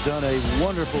Painter has done a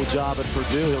wonderful job at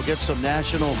Purdue. He'll get some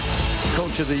National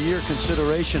Coach of the Year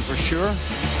consideration for sure.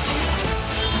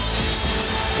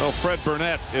 Well, Fred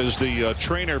Burnett is the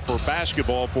trainer for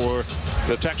basketball for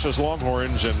the Texas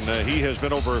Longhorns, and he has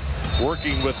been over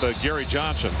working with Gary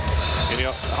Johnson. And you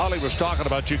know, Holly was talking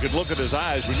about, you could look at his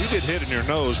eyes when you get hit in your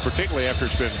nose, particularly after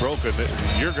it's been broken.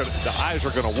 The eyes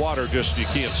are going to water, just you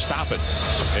can't stop it.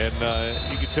 And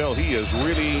you can tell he is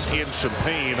really in some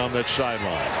pain on that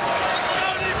sideline.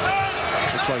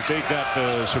 Looks like they've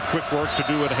got some quick work to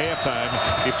do at halftime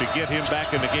if to get him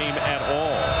back in the game at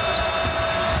all.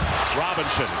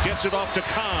 Robinson gets it off to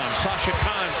Khan. Sasha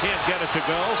Khan can't get it to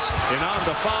go. And on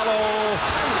the follow,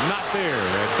 not there.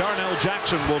 And Darnell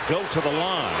Jackson will go to the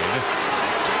line.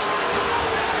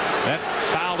 That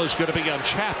foul is going to be on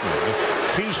Chapman.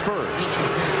 He's first.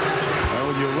 Well,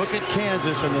 when you look at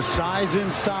Kansas and the size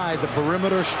inside, the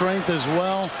perimeter strength as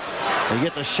well, they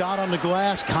get the shot on the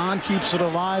glass. Khan keeps it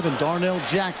alive, and Darnell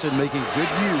Jackson making good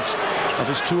use of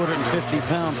his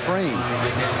 250-pound frame.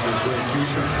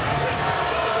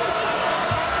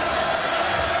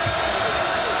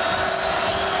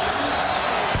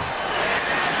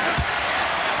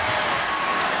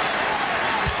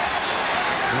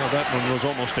 That one was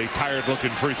almost a tired-looking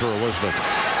free throw, wasn't it?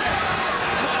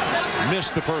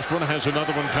 Missed the first one, has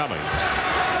another one coming.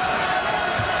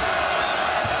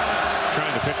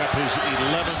 Trying to pick up his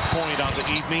 11th point on the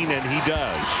evening, and he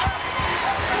does.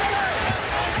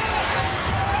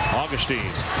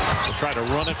 Augustine will try to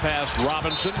run it past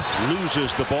Robinson,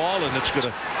 loses the ball, and it's going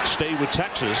to stay with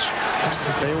Texas.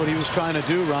 I'll tell you what he was trying to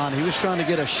do, Ron. He was trying to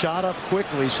get a shot up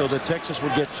quickly so that Texas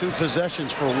would get 2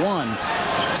 possessions for 1.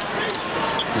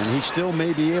 And he still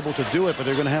may be able to do it, but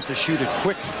they're going to have to shoot it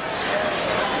quick.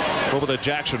 Over the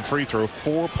Jackson free throw,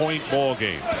 4-point ball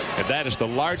game, and that is the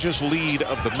largest lead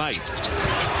of the night.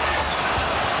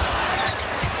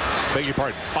 Beg your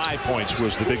pardon, 5 points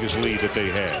was the biggest lead that they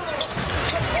had.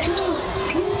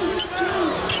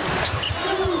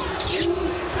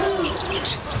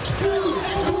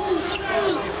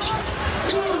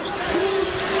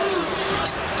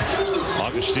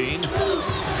 Augustine.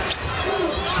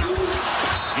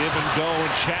 Give and go,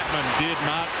 and Chapman did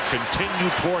not continue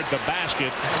toward the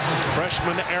basket.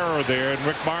 Freshman error there, and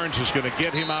Rick Barnes is going to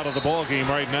get him out of the ball game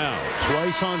right now.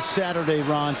 Twice on Saturday,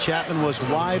 Ron, Chapman was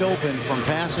wide open from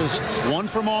passes. 1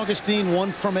 from Augustine,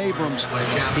 1 from Abrams.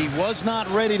 He was not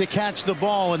ready to catch the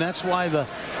ball, and that's why the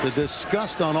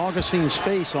disgust on Augustine's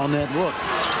face on that look.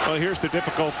 Well, here's the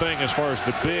difficult thing as far as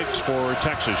the bigs for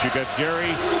Texas. You got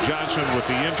Gary Johnson with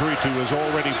the injury to his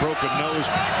already broken nose,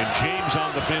 and James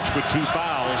on the bench with 2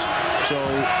 fouls. So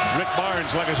Rick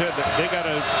Barnes, like I said, they got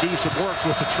to do some work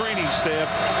with the training staff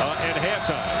at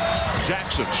halftime.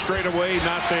 Jackson straight away,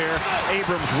 not there.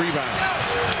 Abrams rebounds.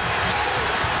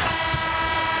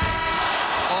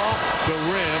 Off the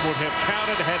rim, would have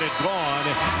counted had it gone,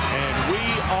 and we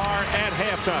are at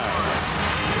halftime.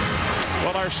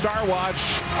 Well, our star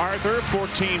watch, Arthur,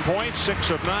 14 points,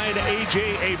 6 of 9.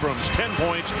 A.J. Abrams, 10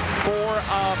 points, 4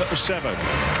 of 7.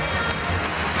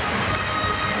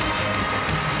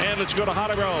 And let's go to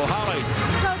Holly Rowe. Holly.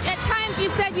 Coach, at times you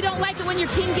said you don't like it when your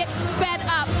team gets sped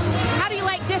up. How do you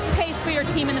like this pace for your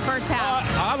team in the first half?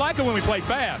 I like it when we play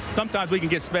fast. Sometimes we can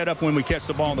get sped up when we catch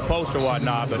the ball in the post or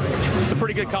whatnot, but it's a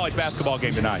pretty good college basketball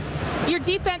game tonight. Your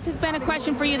defense has been a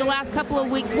question for you the last couple of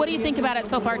weeks. What do you think about it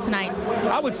so far tonight?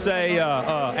 I would say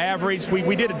average.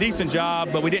 We did a decent job,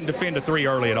 but we didn't defend a 3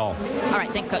 early at all. All right,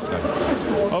 thanks, Coach.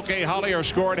 Okay, Holly, our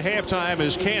score at halftime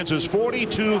is Kansas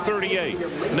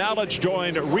 42-38. Now let's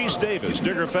join Reese Davis,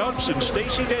 Digger Phelps, and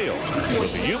Stacey Dale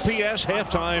with the UPS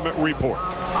Halftime Report.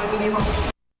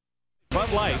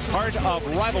 Bud Light, part of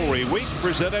Rivalry Week,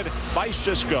 presented by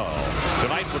Cisco.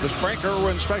 Tonight for the Frank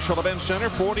Irwin Special Events Center,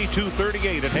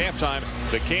 42-38 at halftime.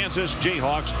 The Kansas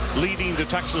Jayhawks leading the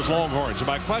Texas Longhorns. And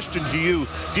my question to you,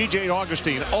 DJ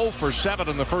Augustine, 0 for 7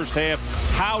 in the first half.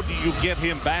 How do you get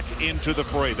him back into the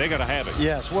fray? They got to have it.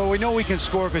 Yes, well, we know he can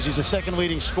score because he's the 2nd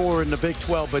leading scorer in the Big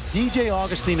 12. But DJ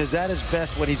Augustine is at his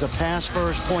best when he's a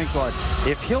pass-first point guard.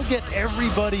 If he'll get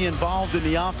everybody involved in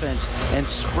the offense and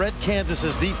spread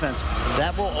Kansas's defense,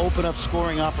 that will open up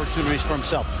scoring opportunities for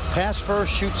himself. Pass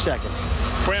first, shoot second.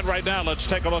 Fran, right now, let's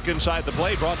take a look inside the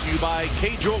play, brought to you by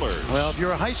K Jewelers. Well, if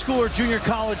you're a high school or junior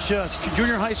college,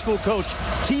 junior high school coach,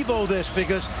 TiVo this,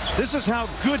 because this is how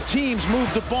good teams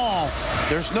move the ball.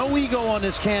 There's no ego on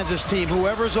this Kansas team.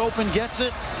 Whoever's open gets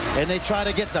it, and they try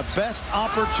to get the best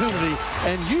opportunity,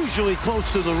 and usually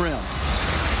close to the rim.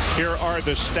 Here are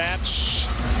the stats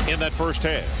in that first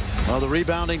half. Well, the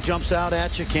rebounding jumps out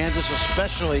at you. Kansas,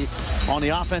 especially on the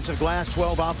offensive glass,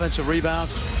 12 offensive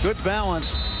rebounds. Good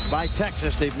balance by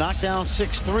Texas. They've knocked down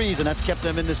 6 threes, and that's kept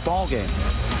them in this ball game.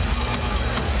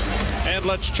 And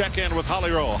let's check in with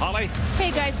Holly Rowe. Holly?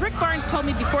 Hey, guys, Rick Barnes told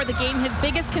me before the game his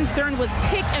biggest concern was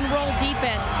pick-and-roll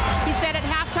defense. He said at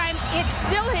halftime it's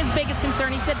still his biggest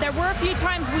concern. He said there were a few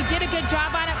times we did a good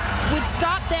job on it. We'd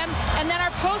stop them, and then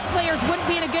our post players wouldn't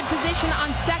be in a good position on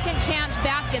second-chance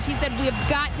baskets. He said we have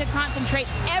got to concentrate,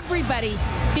 everybody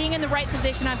being in the right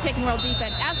position on pick-and-roll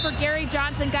defense. As for Gary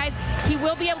Johnson, guys, he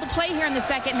will be able to play here in the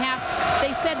second half.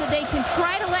 They said that they can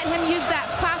try to let him use that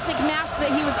plastic mask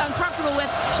that he was uncomfortable with,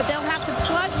 but they'll have to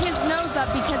plug his nose up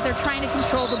because they're trying to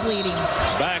control the bleeding.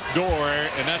 Back door,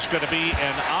 and that's going to be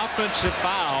an offensive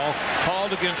foul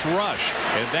called against Rush,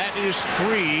 and that is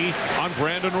 3 on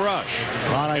Brandon Rush.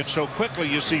 And so quickly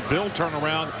you see Bill turn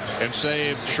around and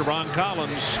say, Sharon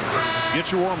Collins,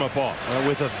 get your warm-up off.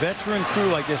 With a veteran crew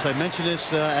like this, I mentioned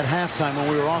this at halftime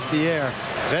when we were off the air,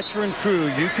 veteran crew,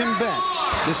 you can bet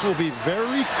this will be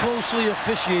very closely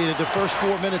officiated the first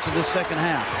 4 minutes of this second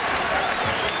half.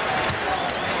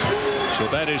 So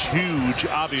that is huge,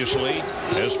 obviously,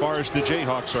 as far as the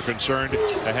Jayhawks are concerned,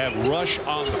 to have Rush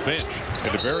on the bench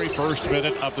in the very first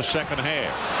minute of the second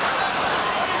half.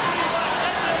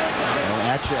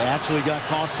 Actually got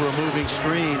caught for a moving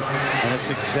screen, and it's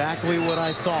exactly what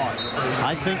I thought.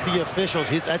 I think the officials,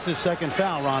 that's his second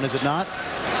foul, Ron, is it not?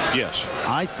 Yes.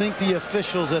 I think the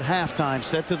officials at halftime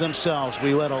said to themselves,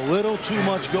 we let a little too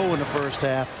much go in the first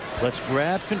half. Let's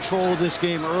grab control of this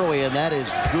game early, and that is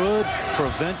good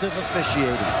preventive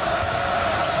officiating.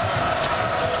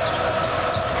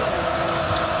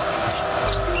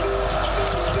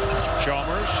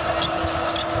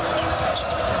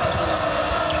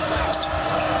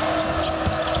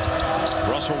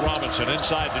 Robinson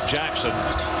inside to Jackson.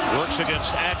 Works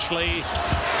against Ashley.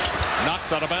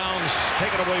 Knocked out of bounds.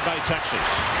 Taken away by Texas.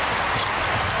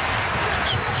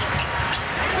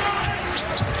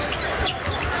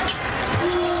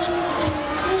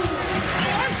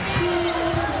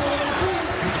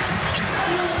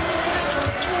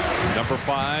 Number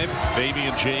 5,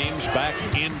 Damian James back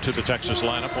into the Texas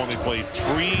lineup. Only played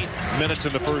 3 minutes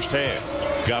in the first half.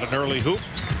 Got an early hoop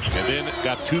and then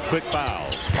got 2 quick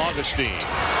fouls. Augustine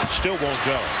still won't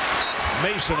go.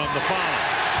 Mason on the foul.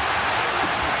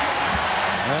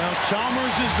 Well,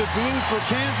 Chalmers is the glue for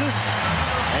Kansas,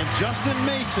 and Justin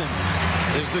Mason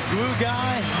is the glue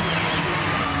guy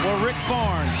for Rick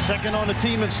Barnes. Second on the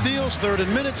team in steals, third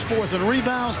in minutes, fourth in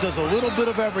rebounds, does a little bit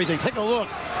of everything. Take a look.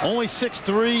 Only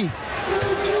 6'3",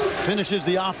 finishes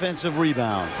the offensive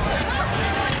rebound.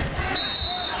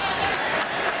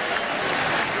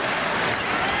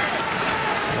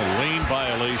 Lane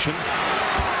violation,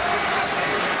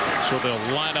 so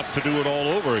they'll line up to do it all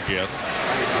over again.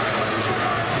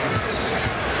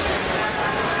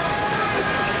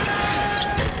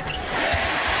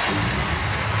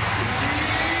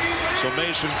 So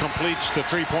Mason completes the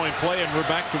three-point play, and we're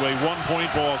back to a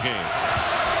one-point ball game.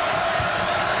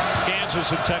 Kansas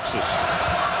and Texas.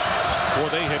 Well,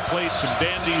 they have played some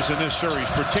dandies in this series,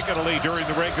 particularly during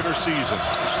the regular season.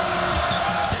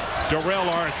 Darrell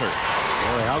Arthur.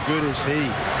 Boy, how good is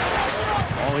he?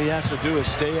 All he has to do is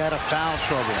stay out of foul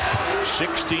trouble.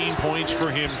 16 points for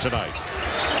him tonight.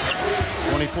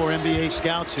 24 NBA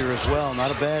scouts here as well. Not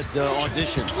a bad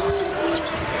audition.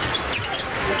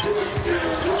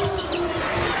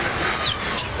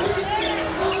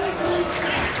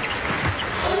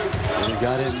 We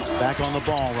got him back on the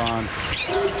ball, Ron.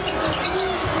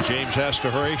 James has to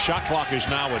hurry. Shot clock is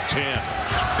now at 10.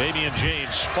 Damian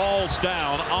James falls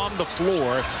down on the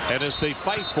floor, and as they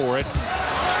fight for it,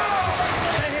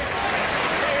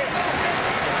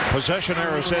 possession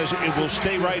arrow says it will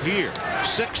stay right here.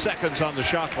 6 seconds on the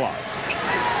shot clock.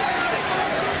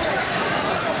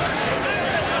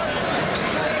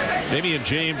 Damian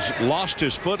James lost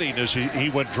his footing as he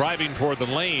went driving toward the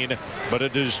lane, but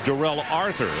it is Darrell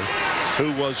Arthur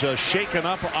who was shaken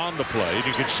up on the play.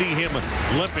 You could see him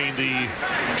limping. The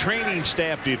training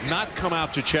staff did not come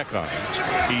out to check on him.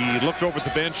 He looked over at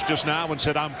the bench just now and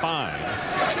said, "I'm fine."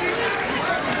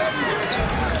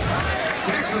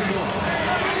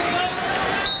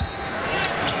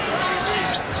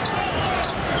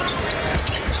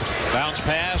 Bounce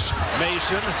pass,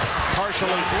 Mason, partially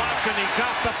blocked, and he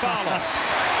got the follow.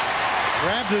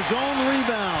 Grabbed his own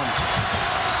rebound.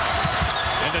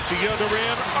 And at the other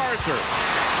end, Arthur.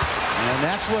 And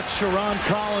that's what Sharon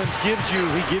Collins gives you.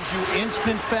 He gives you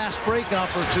instant fast break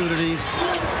opportunities.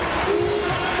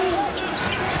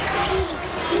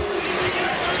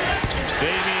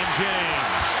 Damian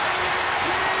James.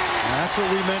 And that's what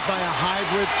we meant by a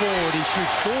hybrid forward. He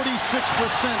shoots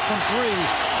 46% from 3.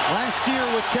 Last year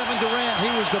with Kevin Durant,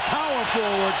 he was the power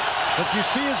forward, but you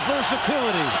see his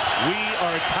versatility. We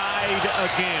are tied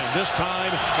again, this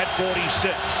time at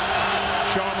 46.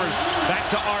 Chalmers back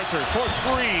to Arthur for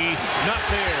 3. Not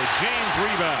there. James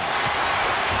rebound.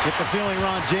 Get the feeling,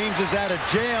 Ron, James is out of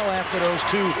jail after those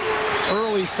 2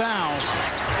 early fouls.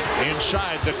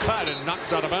 Inside the cut and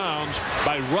knocked out of bounds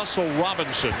by Russell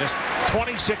Robinson.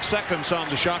 26 seconds on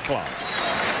the shot clock.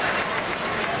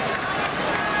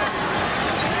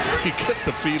 You get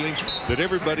the feeling that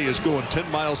everybody is going 10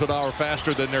 miles an hour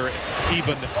faster than they're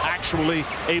even actually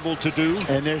able to do.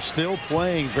 And they're still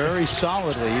playing very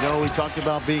solidly. You know, we talked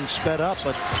about being sped up,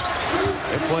 but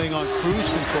they're playing on cruise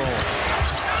control.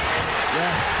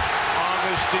 Yes.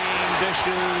 Augustine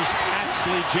dishes.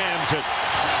 Ashley jams it.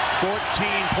 14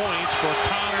 points for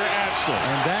Connor Axley.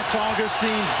 And that's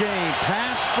Augustine's game.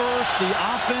 Pass first, the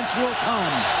offense will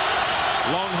come.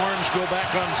 Longhorns go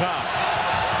back on top.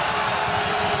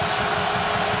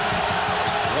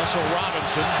 Russell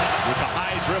Robinson with the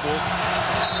high dribble.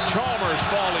 Chalmers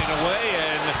falling away,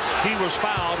 and he was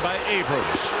fouled by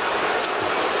Abrams.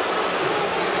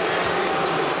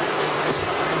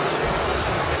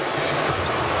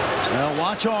 Now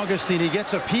watch Augustine. He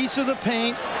gets a piece of the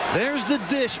paint. There's the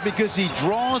dish because he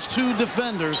draws 2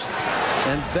 defenders,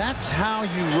 and that's how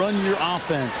you run your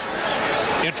offense.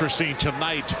 Interesting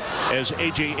tonight as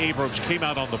A.J. Abrams came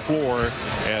out on the floor.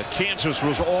 Kansas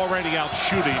was already out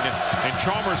shooting, and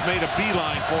Chalmers made a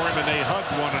beeline for him, and they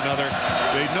hugged one another.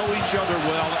 They know each other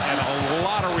well, and a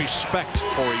lot of respect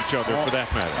for each other, for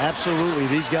that matter. Absolutely.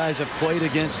 These guys have played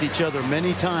against each other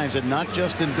many times, and not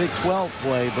just in Big 12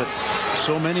 play, but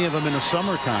so many of them in the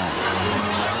summertime.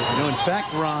 You know, in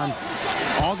fact, Ron,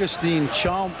 Augustine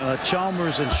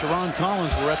Chalmers and Sharon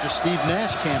Collins were at the Steve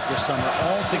Nash camp this summer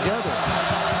all together.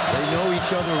 They know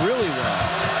each other really well.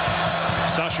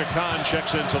 Sasha Khan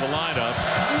checks into the lineup.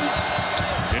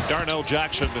 And Darnell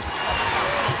Jackson,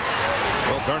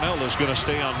 well, Darnell is going to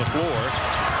stay on the floor.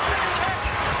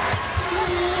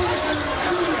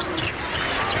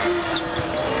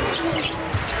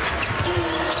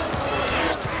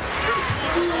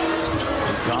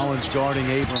 Collins guarding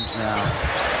Abrams now.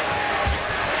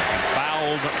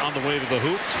 Fouled on the way to the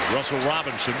hoop, Russell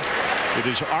Robinson. It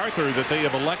is Arthur that they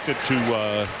have elected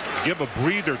to give a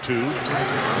breather to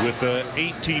with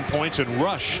 18 points, and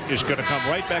Rush is going to come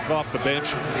right back off the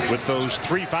bench with those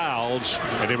 3 fouls,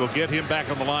 and it will get him back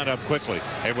on the lineup quickly.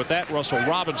 And with that, Russell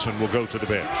Robinson will go to the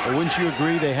bench. Well, wouldn't you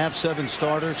agree they have 7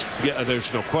 starters? Yeah,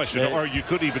 there's no question. Or you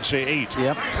could even say 8.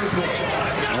 Yep.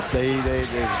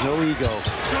 There's no ego.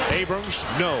 Abrams,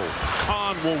 no.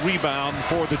 Khan will rebound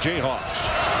for the Jayhawks.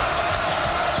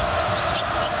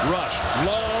 Rush,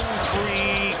 long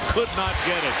 3, could not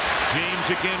get it. James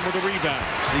again with a rebound.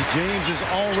 See, James is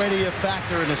already a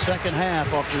factor in the second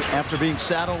half after being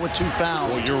saddled with 2 fouls.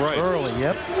 Well, you're right. Early,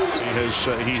 yep.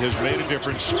 He has made a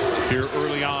difference here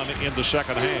early on in the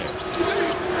second half.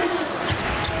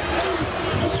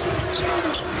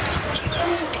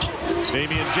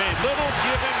 Damian James, little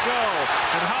give and go.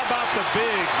 And how about the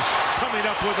bigs coming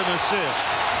up with an assist?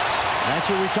 That's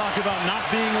what we talk about, not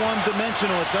being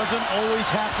one-dimensional. It doesn't always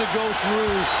have to go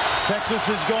through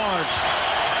Texas's guards.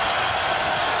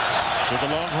 So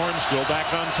the Longhorns go back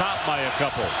on top by a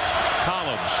couple.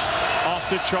 Collins off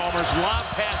to Chalmers, lob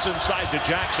pass inside to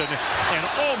Jackson, and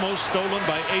almost stolen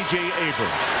by A.J.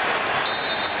 Abrams.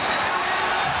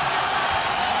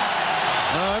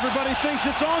 Everybody thinks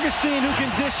it's Augustine who can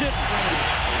dish it.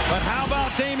 But how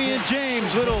about Damian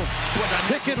James? Little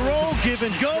pick and roll, give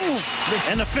and go,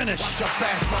 and the finish.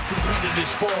 Fast my competitive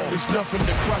fall. It's nothing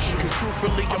to crush it, because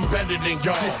truthfully I'm better than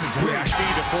y'all. This is where I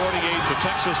speed to 48. The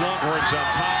Texas Longhorns on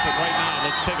top. And right now,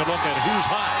 let's take a look at who's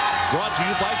hot. Brought to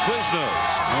you by Quiznos.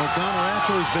 Well, Connor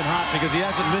actually's been hot because he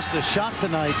hasn't missed a shot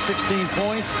tonight. 16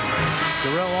 points.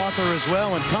 Darrell Arthur as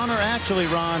well. And Connor actually,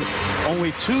 Ron,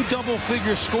 only 2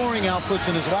 double-figure scoring outputs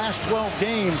in his last 12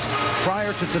 games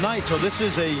prior to tonight. So this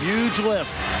is a huge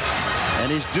lift.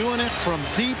 And he's doing it from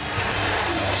deep.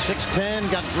 6'10",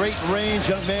 got great range.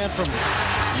 Young man from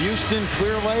Houston,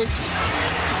 Clear Lake.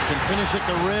 Can finish at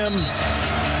the rim.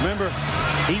 Remember,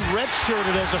 he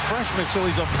redshirted as a freshman, so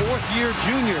he's a 4th-year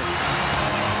junior.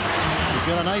 He's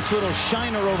got a nice little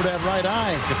shiner over that right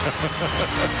eye.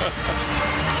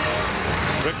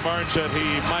 Rick Barnes said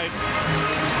he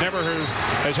never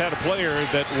has had a player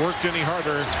that worked any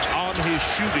harder on his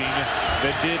shooting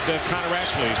than did Connor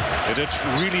Ashley, and it's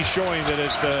really showing that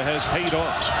it has paid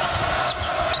off.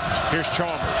 Here's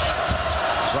Chalmers.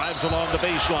 Drives along the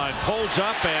baseline, pulls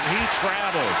up, and he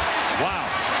travels. Wow.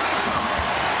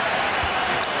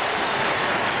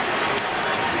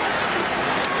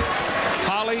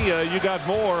 Holly, you got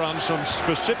more on some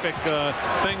specific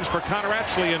things for Connor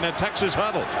Ashley in that Texas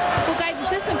huddle. Well, guys,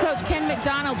 assistant coach Ken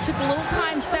McDonald took a little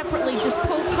time separately, just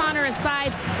pulled Connor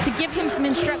aside to give him some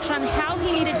instruction on how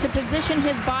he needed to position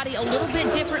his body a little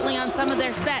bit differently on some of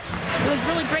their sets. It was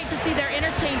really great to see their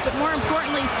interchange, but more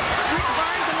importantly, Rick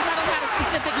Barnes and the huddle had a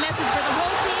specific message for the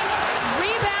whole team.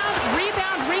 Rebound,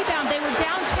 rebound, rebound. They were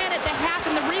down 10 at the half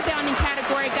in the rebounding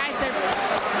category. Guys, they're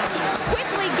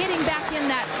quickly getting back in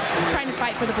that, trying to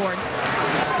fight for the boards.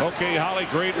 Okay, Holly,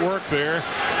 great work there.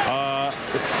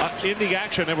 In the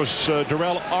action, it was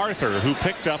Darrell Arthur who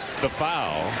picked up the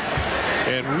foul.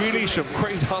 And really some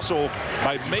great hustle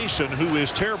by Mason, who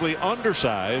is terribly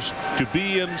undersized, to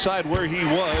be inside where he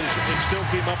was and still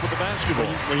came up with the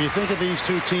basketball. When you think of these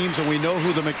 2 teams, and we know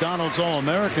who the McDonald's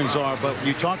All-Americans are, but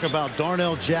you talk about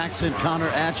Darnell Jackson, Connor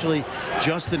Ashley,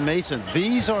 Justin Mason.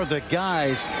 These are the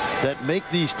guys that make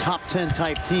these top 10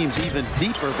 type teams even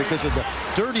deeper because of the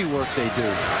dirty work they do.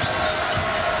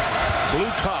 Blue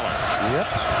collar. Yep.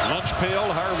 Lunch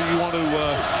pail, however you want to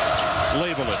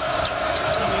label it.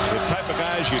 The type of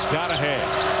guys you gotta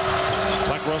have,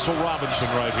 like Russell Robinson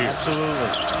right here. Absolutely.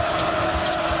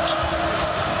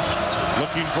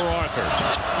 Looking for Arthur.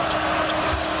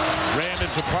 Ran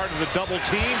into part of the double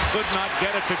team, could not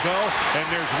get it to go, and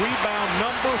there's rebound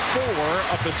number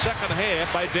 4 of the second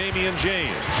half by Damian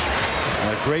James.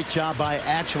 A great job by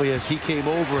Ashley as he came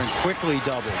over and quickly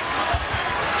doubled.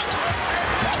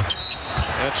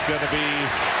 That's going to be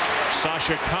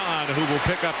Sasha Khan who will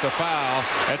pick up the foul.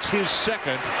 That's his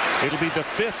second. It'll be the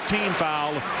 5th team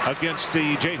foul against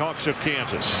the Jayhawks of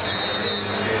Kansas.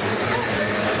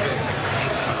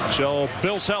 So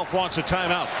Bill Self wants a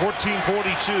timeout.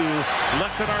 14:42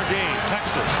 left in our game.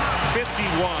 Texas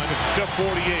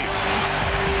 51-48.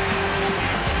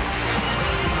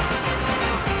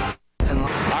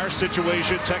 Our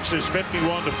situation, Texas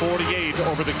 51-48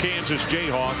 over the Kansas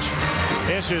Jayhawks.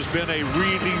 This has been a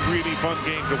really, really fun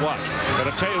game to watch. But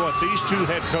I'll tell you what, these two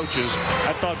head coaches,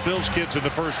 I thought Bill's kids in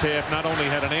the first half not only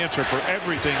had an answer for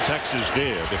everything Texas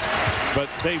did, but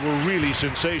they were really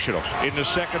sensational. In the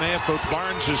second half, Coach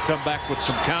Barnes has come back with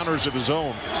some counters of his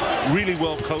own. Really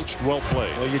well coached, well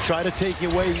played. Well, you try to take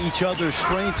away each other's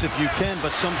strengths if you can,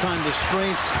 but sometimes the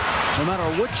strengths, no matter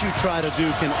what you try to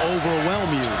do, can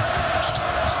overwhelm you.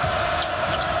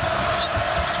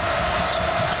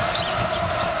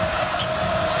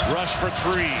 Rush for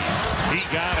 3. He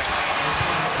got it.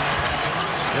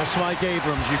 Just like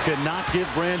Abrams, you cannot give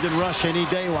Brandon Rush any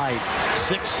daylight.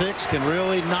 6'6" can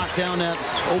really knock down that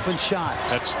open shot.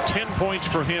 That's 10 points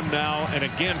for him now. And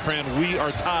again, Fran, we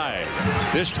are tied.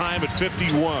 This time at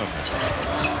 51.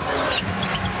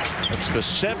 It's the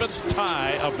 7th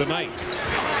tie of the night.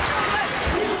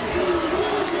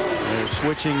 They're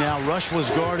switching now. Rush was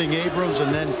guarding Abrams,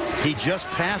 and then he just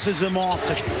passes him off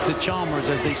to Chalmers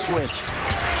as they switch.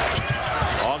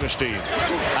 Augustine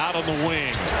out on the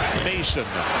wing. Mason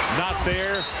not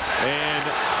there, and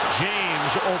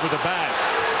James over the back.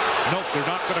 Nope, they're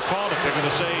not going to call it. They're going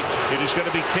to say it is going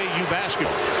to be KU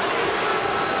basketball.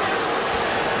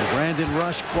 Brandon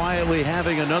Rush quietly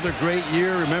having another great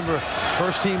year. Remember,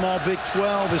 first team all Big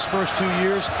 12 his first 2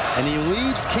 years, and he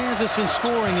leads Kansas in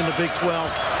scoring in the Big 12.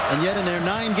 And yet in their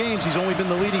 9 games, he's only been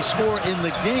the leading scorer in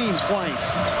the game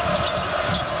twice.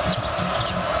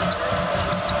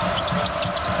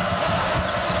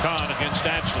 Khan against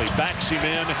Ashley, backs him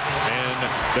in, and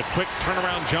the quick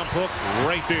turnaround jump hook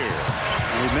right there.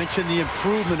 We mentioned the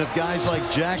improvement of guys like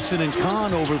Jackson and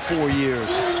Khan over 4 years.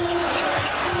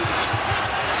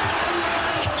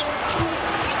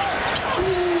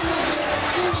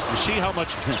 See how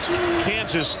much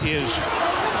Kansas is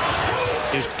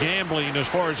gambling as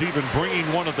far as even bringing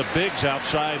one of the bigs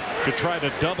outside to try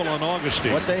to double on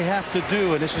Augustine. What they have to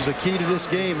do, and this is a key to this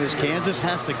game, is Kansas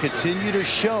has to continue to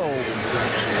show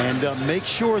and make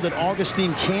sure that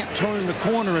Augustine can't turn the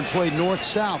corner and play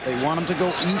north-south. They want him to go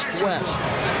east-west.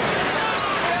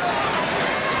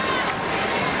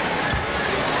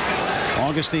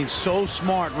 Augustine's so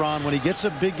smart, Ron. When he gets a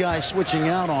big guy switching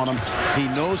out on him, he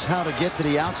knows how to get to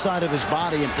the outside of his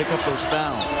body and pick up those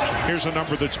fouls. Here's a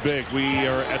number that's big. We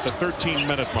are at the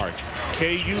 13-minute mark.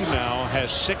 KU now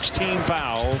has 16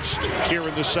 fouls here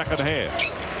in the second half.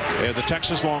 And the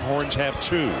Texas Longhorns have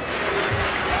 2.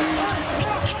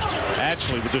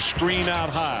 Ashley with the screen out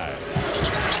high.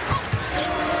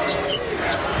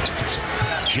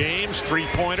 James,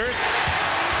 three-pointer.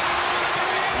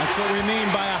 That's what we mean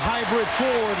by a hybrid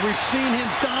forward. We've seen him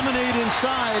dominate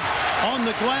inside on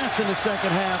the glass in the second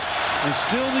half, and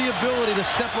still the ability to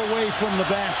step away from the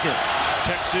basket.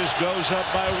 Texas goes up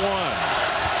by 1.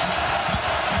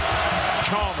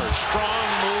 Chalmers, strong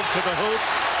move to the hoop.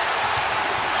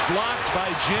 Blocked by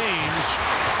James.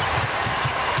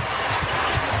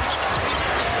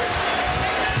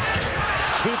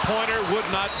 Two-pointer would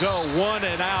not go. 1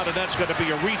 and out, and that's going to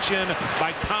be a reach-in by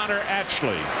Connor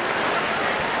Ashley.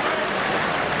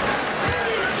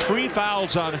 3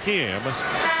 fouls on him.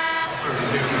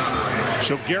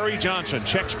 So Gary Johnson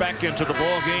checks back into the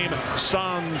ball game.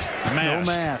 Sans mask. No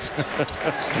mask.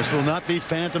 This will not be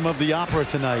Phantom of the Opera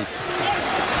tonight.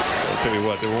 I'll tell you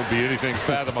what, there won't be anything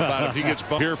Phantom about him. He gets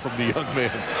bumped here from the young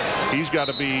man. He's got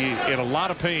to be in a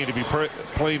lot of pain to be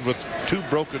playing with 2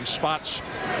 broken spots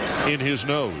in his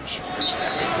nose.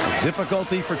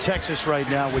 Difficulty for Texas right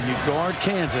now when you guard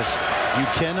Kansas. You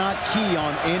cannot key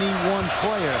on any one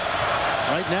player.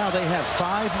 Right now they have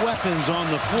 5 weapons on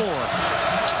the floor.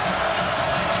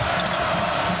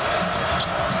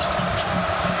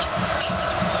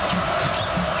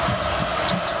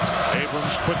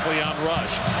 Abrams quickly on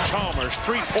rush. Chalmers,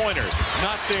 three-pointer,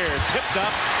 not there. Tipped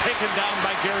up, taken down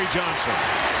by Gary Johnson.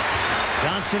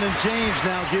 Johnson and James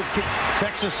now give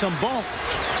Texas some bump.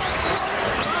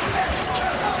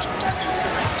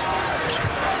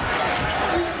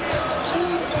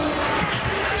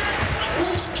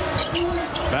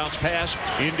 Bounce pass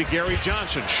into Gary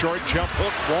Johnson. Short jump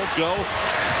hook won't go.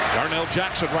 Darnell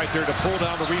Jackson right there to pull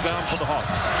down the rebound for the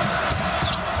Hawks.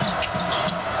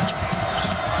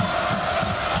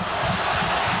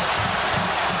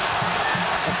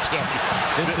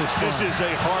 This is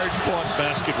a hard-fought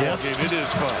basketball game. It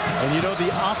is fun. And you know,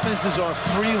 the offenses are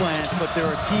freelance, but there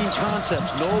are team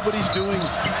concepts. Nobody's doing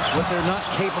what they're not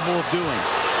capable of doing.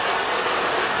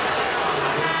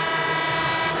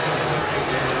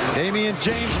 Damian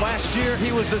James last year,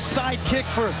 he was the sidekick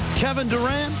for Kevin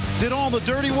Durant, did all the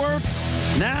dirty work.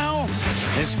 Now,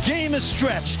 his game is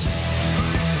stretched.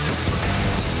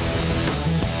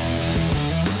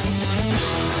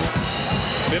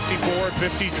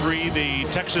 (54-53), the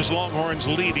Texas Longhorns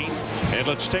leading. And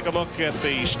let's take a look at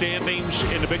the standings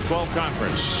in the Big 12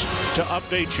 Conference. To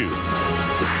update you,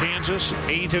 Kansas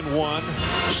 8-1,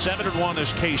 7-1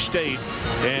 is K-State,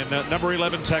 and number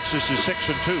 11 Texas is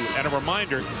 6-2. And a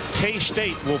reminder,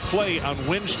 K-State will play on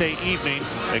Wednesday evening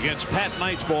against Pat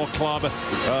Knight's ball club.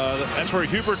 That's where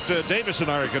Hubert Davis and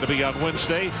I are going to be on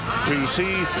Wednesday to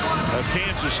see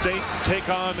Kansas State take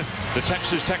on the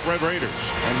Texas Tech Red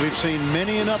Raiders. And we've seen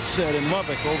many an upset in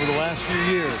Lubbock over the last few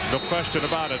years. No question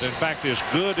about it. In fact, as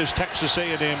good as Texas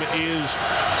A&M is,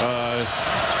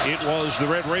 it was the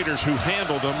Red Raiders who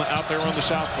handled them out there on the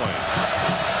South Plain.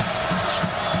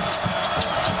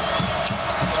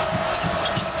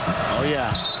 Oh,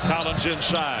 yeah. Collins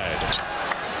inside.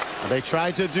 They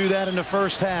tried to do that in the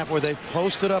first half where they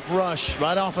posted up rush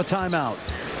right off a timeout.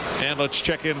 And let's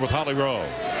check in with Holly Rowe.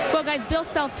 Well, guys, Bill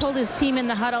Self told his team in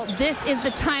the huddle, this is the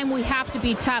time we have to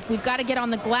be tough. We've got to get on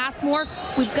the glass more.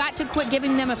 We've got to quit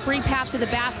giving them a free path to the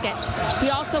basket. He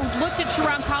also looked at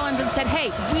Sharon Collins and said, hey,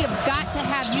 we have got to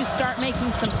have you start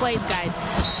making some plays, guys.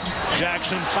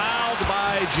 Jackson fouled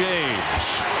by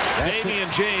James. Damian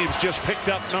James just picked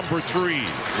up number 3.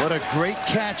 What a great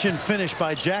catch and finish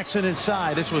by Jackson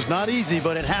inside. This was not easy,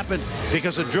 but it happened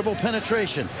because of dribble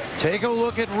penetration. Take a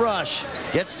look at Rush.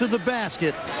 Gets to the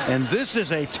basket, and this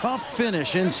is a tough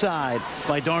finish inside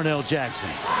by Darnell Jackson.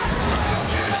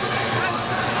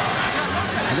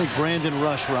 I think Brandon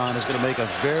Rush, Ron, is going to make a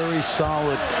very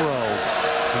solid pro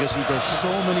because he does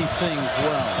so many things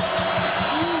well.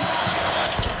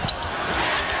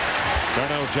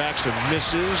 Darnell Jackson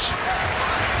misses.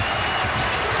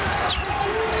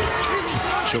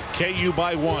 So KU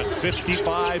by 1,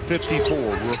 55-54.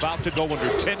 We're about to go under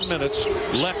 10 minutes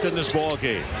left in this ball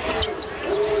game.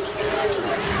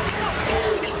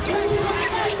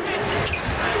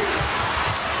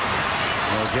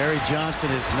 Well, Gary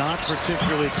Johnson is not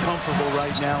particularly comfortable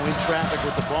right now in traffic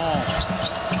with the ball.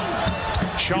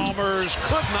 Chalmers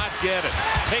could not get it.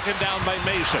 Taken down by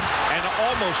Mason and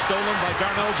almost stolen by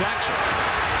Darnell Jackson.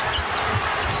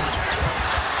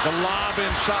 The lob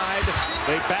inside.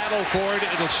 They battle for it.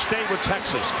 It'll stay with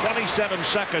Texas. 27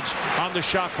 seconds on the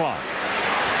shot clock.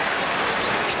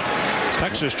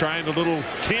 Texas trying a little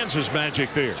Kansas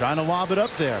magic there. Trying to lob it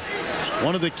up there.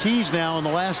 One of the keys now in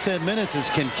the last 10 minutes is,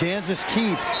 can Kansas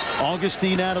keep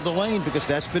Augustine out of the lane? Because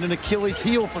that's been an Achilles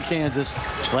heel for Kansas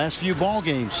last few ball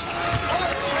games.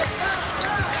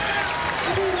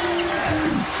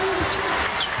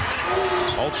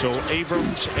 Also,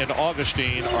 Abrams and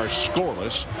Augustine are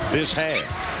scoreless this half.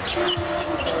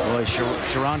 Boy,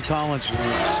 Sharon Collins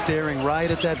staring right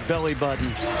at that belly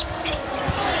button.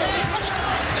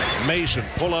 Mason,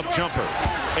 pull-up jumper,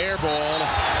 air ball,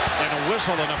 and a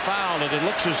whistle and a foul, and it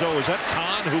looks as though, is that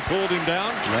Kahn who pulled him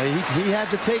down? He had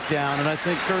the takedown, and I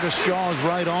think Curtis Shaw is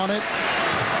right on it.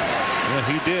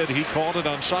 Yeah, he did. He called it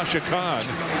on Sasha Kahn.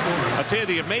 I'll tell you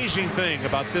the amazing thing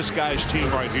about this guy's team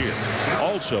right here.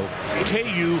 Also,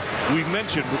 KU, we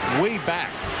mentioned way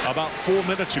back about 4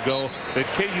 minutes ago that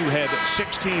KU had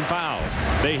 16 fouls.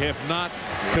 They have not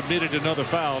committed another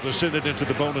foul to send it into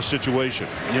the bonus situation.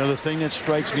 You know, the thing that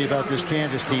strikes me about this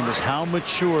Kansas team is how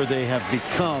mature they have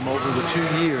become over the 2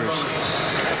 years.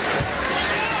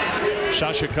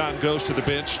 Sasha Kahn goes to the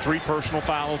bench. 3 personal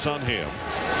fouls on him.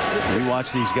 We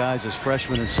watch these guys as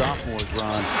freshmen and sophomores,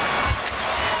 Ron.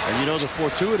 And you know, the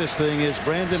fortuitous thing is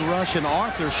Brandon Rush and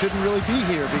Arthur shouldn't really be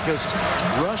here because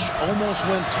Rush almost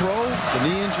went pro. The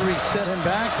knee injury set him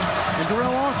back. And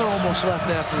Darrell Arthur almost left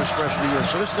after his freshman year.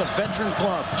 So this is a veteran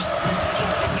club.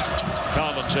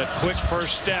 Collins at quick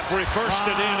first step, reversed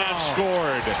it in and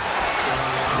scored.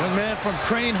 Young man from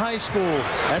Crane High School.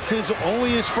 That's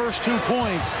only his first 2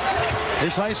 points.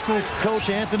 His high school coach,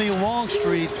 Anthony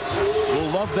Longstreet, will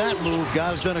love that move.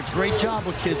 Guy's done a great job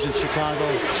with kids in Chicago.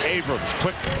 Abrams,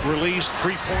 quick release,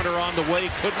 3-pointer on the way,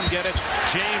 couldn't get it.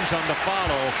 James on the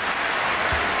follow.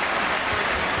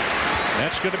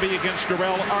 That's going to be against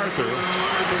Darrell Arthur.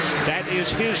 That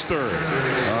is his third.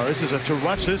 This is to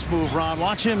watch this move, Ron.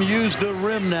 Watch him use the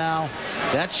rim now.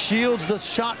 That shields the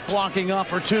shot blocking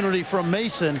opportunity from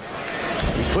Mason.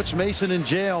 He puts Mason in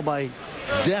jail by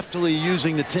deftly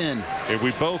using the 10. And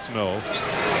we both know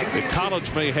that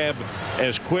college may have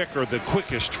as quick or the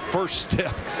quickest first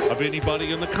step of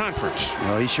anybody in the conference.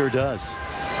 Well, he sure does.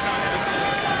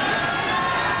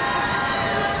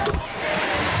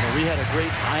 We had a great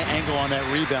high angle on that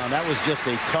rebound. That was just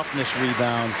a toughness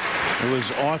rebound. It was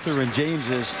Arthur and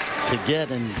James's to get,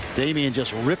 and Damian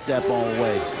just ripped that ball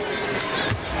away.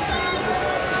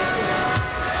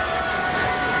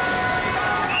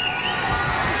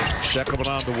 Second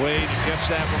one on the way, and he gets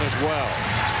that one as well.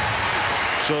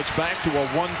 So it's back to a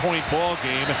one-point ball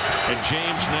game, and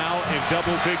James now in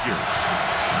double figures.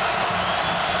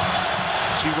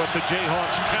 See what the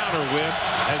Jayhawks counter with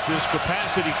as this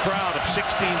capacity crowd of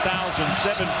 16,755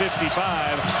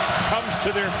 comes to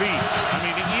their feet. I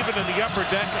mean, even in the upper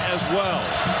deck as well.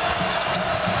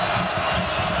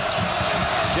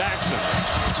 Jackson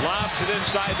lobs it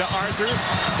inside to Arthur.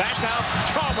 Back out.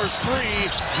 Chalmers three.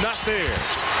 Not there.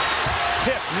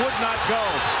 Tip would not go.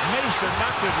 Mason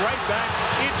knocked it right back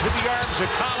into the arms of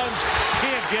Collins.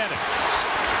 Can't get it.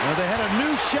 Well, they had a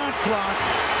new shot clock,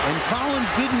 and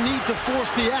Collins didn't need to force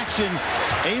the action.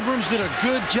 Abrams did a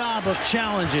good job of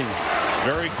challenging.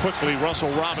 Very quickly,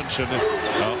 Russell Robinson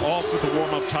off with the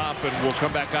warm-up top and will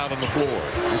come back out on the floor.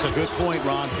 That's a good point,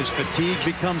 Ron, because fatigue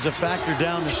becomes a factor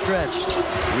down the stretch.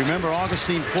 Remember,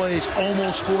 Augustine plays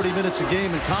almost 40 minutes a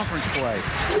game in conference play.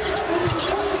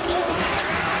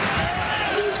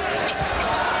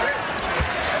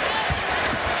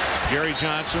 Gary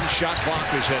Johnson, shot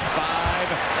clock is at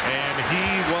 5, and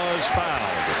he was fouled.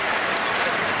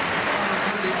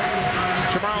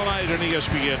 Tomorrow night on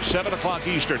ESPN, 7 o'clock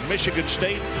Eastern, Michigan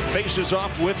State faces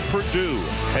off with Purdue.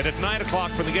 And at 9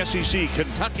 o'clock for the SEC,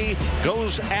 Kentucky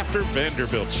goes after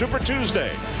Vanderbilt. Super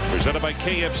Tuesday, presented by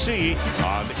KFC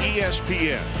on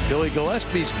ESPN. Billy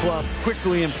Gillespie's club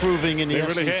quickly improving in the SEC.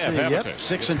 They really have, haven't they?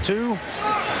 6-2.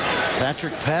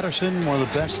 Patrick Patterson, one of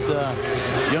the best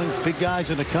young big guys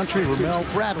in the country. Ramel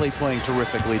Bradley playing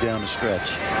terrifically down the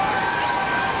stretch.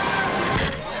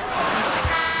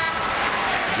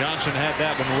 Johnson had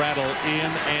that one rattle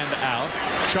in and out.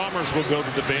 Chalmers will go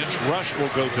to the bench. Rush will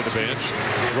go to the bench.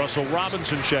 Russell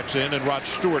Robinson checks in, and Rod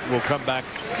Stewart will come back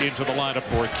into the lineup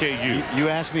for KU. You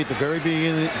asked me at the very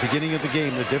beginning of the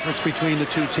game the difference between the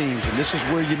two teams, and this is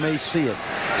where you may see it.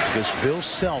 Because Bill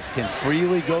Self can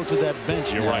freely go to that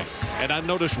bench. You're right. And I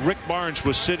noticed Rick Barnes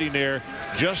was sitting there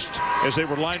just as they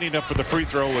were lining up for the free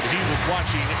throw, and he was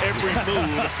watching every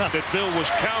move that Bill was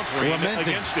countering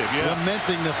against him. Yeah.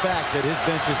 Lamenting the fact that his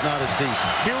bench is not as deep.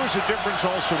 Here is a difference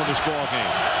also in this ball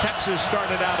game. Texas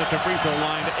started out at the free throw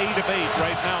line 8 of 8.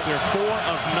 Right now they're 4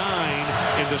 of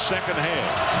 9 in the second half.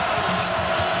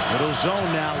 Little zone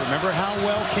now. Remember how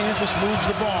well Kansas moves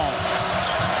the ball.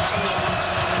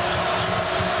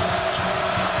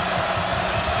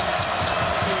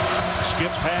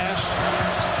 Skip pass.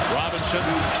 Robinson.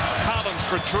 Collins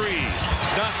for 3.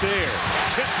 Not there.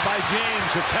 Tipped by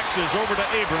James of Texas over to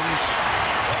Abrams.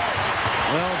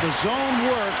 Well, the zone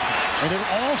worked, and it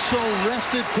also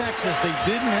rested Texas. They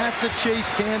didn't have to chase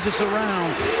Kansas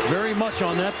around very much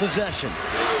on that possession.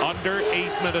 Under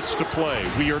 8 minutes to play.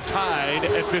 We are tied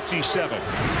at 57.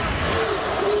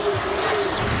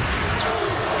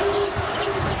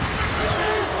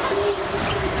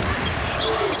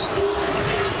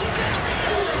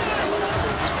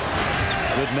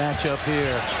 Good matchup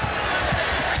here.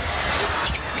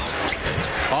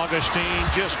 Augustine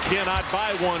just cannot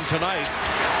buy one tonight.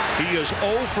 He is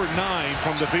 0 for 9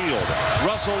 from the field.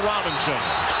 Russell Robinson.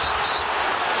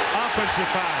 Offensive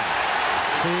foul.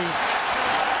 See?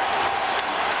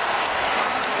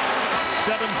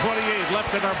 7:28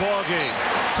 left in our ball game.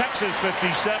 Texas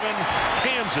 57,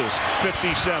 Kansas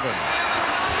 57.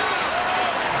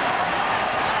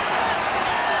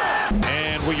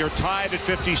 And we are tied at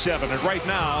 57. And right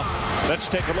now, let's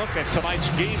take a look at tonight's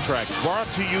game track, brought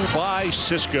to you by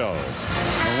Cisco.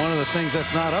 Well, one of the things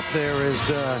that's not up there is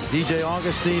DJ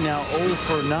Augustine now 0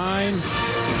 for 9.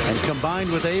 And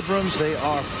combined with Abrams, they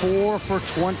are 4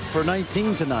 for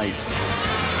 19 tonight.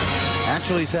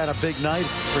 Actually, he's had a big night,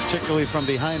 particularly from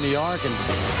behind the arc. And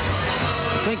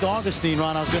I think Augustine,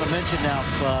 Ron, I was going to mention now,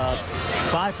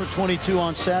 5 for 22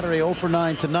 on Saturday, 0 for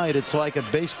 9 tonight. It's like a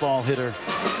baseball hitter,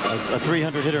 a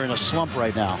 300 hitter in a slump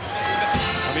right now.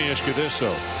 Let me ask you this,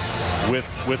 though.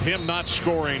 with him not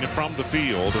scoring from the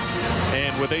field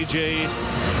and with A.J.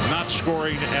 not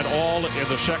scoring at all in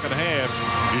the second half,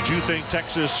 did you think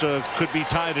Texas could be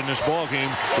tied in this ball game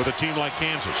with a team like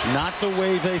Kansas? Not the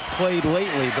way they've played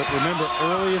lately, but remember,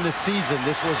 early in the season,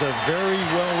 this was a very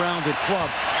well-rounded club,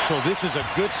 so this is a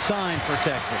good sign for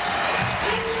Texas.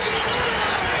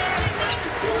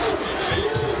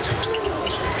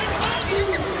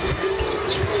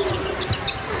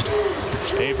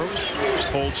 Abrams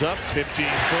holds up,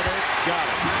 15-footer, got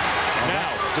it. Now,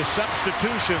 the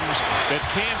substitutions that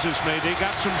Kansas made, they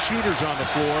got some shooters on the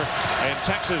floor, and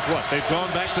Texas, what? They've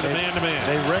gone back to the man-to-man.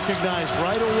 They recognized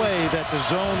right away that the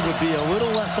zone would be a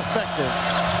little less effective.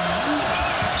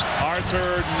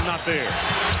 Arthur not there.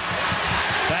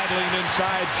 Battling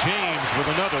inside, James with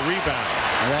another rebound.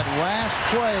 And that last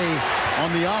play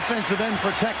on the offensive end for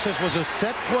Texas was a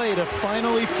set play to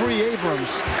finally free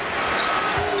Abrams.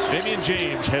 Damian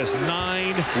James has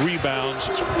 9 rebounds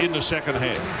in the second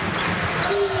half.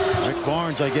 Rick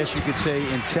Barnes, I guess you could say,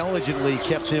 intelligently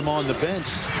kept him on the bench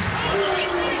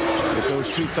with those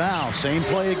 2 fouls. Same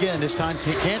play again. This time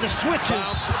Kansas switches.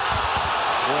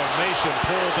 Boy, Mason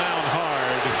pulled down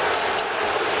hard.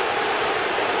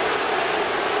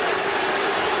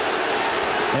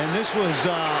 And this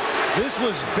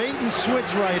was bait and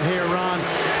switch right here, Ron.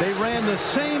 They ran the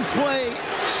same play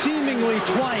seemingly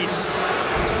twice.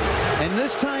 And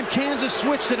this time Kansas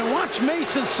switched it, and watch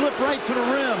Mason slip right to the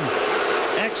rim.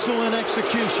 Excellent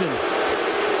execution.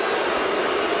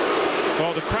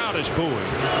 Well, the crowd is booing,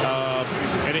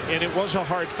 and it was a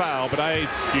hard foul, but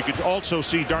you could also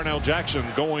see Darnell Jackson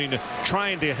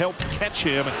trying to help catch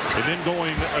him, and then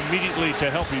going immediately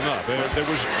to help him up. There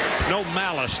was no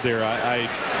malice there, I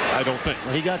don't think.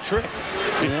 He got tricked.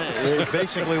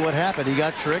 Basically what happened, he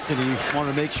got tricked, and he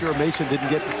wanted to make sure Mason didn't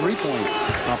get the three-point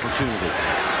opportunity.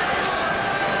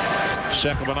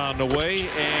 Second one on the way,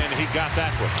 and he got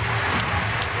that one.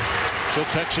 So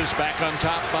Texas back on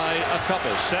top by a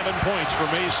couple. 7 points for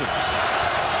Mason.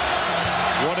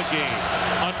 What a game.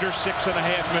 Under 6.5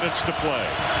 minutes to play.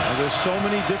 Well, there's so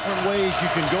many different ways you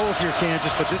can go if you're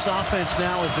Kansas, but this offense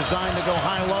now is designed to go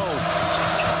high-low.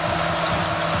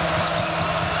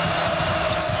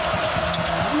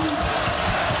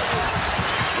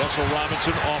 Russell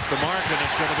Robinson off the mark, and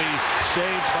it's going to be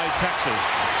saved by Texas.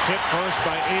 Hit first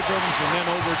by Abrams and then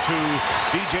over to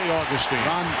DJ Augustine.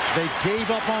 Ron, they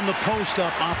gave up on the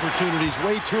post-up opportunities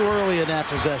way too early in that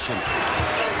possession.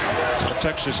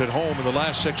 Texas at home in the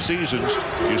last 6 seasons,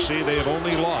 you see they have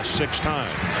only lost 6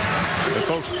 times. And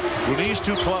folks, when these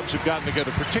two clubs have gotten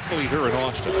together, particularly here in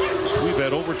Austin, we've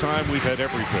had overtime, we've had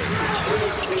everything.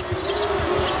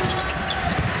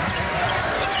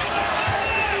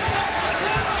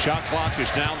 Shot clock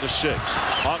is down to 6.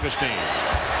 Augustine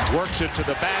works it to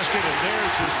the basket, and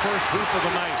there's his first hoop of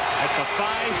the night at the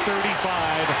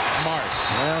 5:35 mark.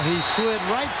 Well, he slid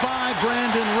right by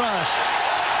Brandon Rush.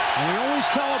 And we always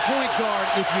tell a point guard,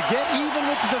 if you get even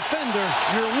with the defender,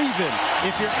 you're leaving.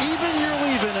 If you're even, you're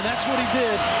leaving, and that's what he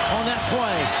did on that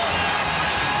play.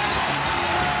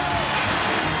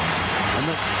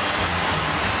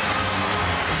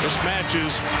 This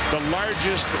matches the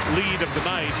largest lead of the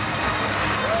night.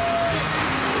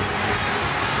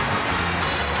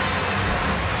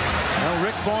 Well,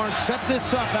 Rick Barnes set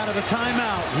this up out of a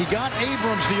timeout. He got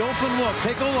Abrams the open look.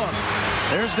 Take a look.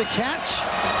 There's the catch.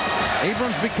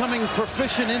 Abrams becoming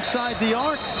proficient inside the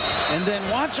arc. And then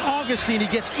watch Augustine. He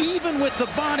gets even with the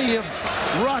body of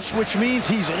Rush, which means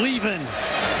he's leaving.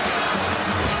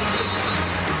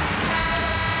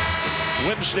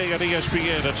 Wednesday on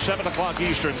ESPN at 7 o'clock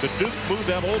Eastern, the Duke Blue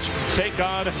Devils take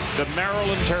on the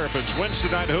Maryland Terrapins. Wednesday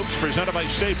night hoops presented by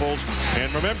Staples.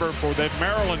 And remember, for that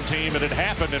Maryland team, it had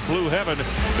happened in Blue Heaven.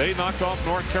 They knocked off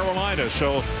North Carolina.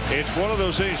 So it's one of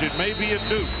those things. It may be a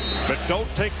Duke, but don't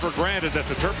take for granted that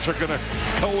the Terps are going to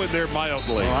go in there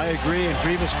mildly. Well, I agree. And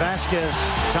Grievous Vasquez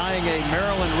tying a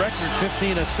Maryland record,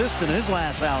 15 assists in his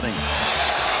last outing.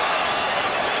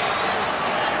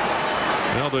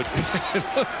 Now that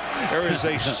there is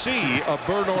a sea of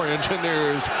burnt orange, and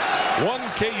there's one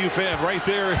KU fan right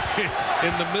there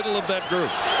in the middle of that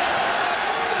group,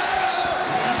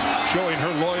 showing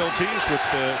her loyalties with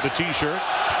the T-shirt.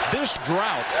 This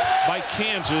drought by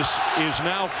Kansas is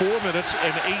now 4 minutes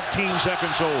and 18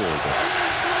 seconds old.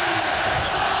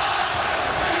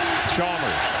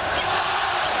 Chalmers.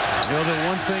 You know, the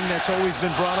one thing that's always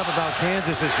been brought up about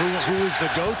Kansas is who is the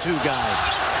go-to guy.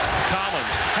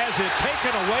 Collins has it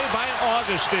taken away by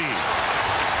Augustine.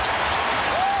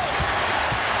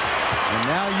 And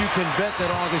now you can bet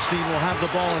that Augustine will have the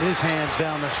ball in his hands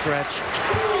down the stretch.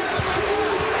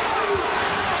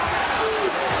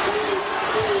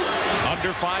 Under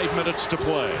Under 5 minutes to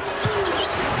play.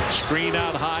 Screen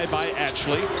out high by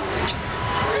Ashley.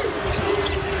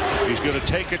 He's going to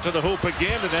take it to the hoop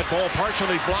again, and that ball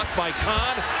partially blocked by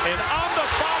Kahn. And on the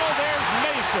follow, there's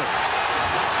Mason.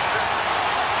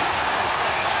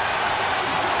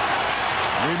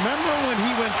 Remember when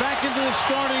he went back into the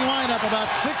starting lineup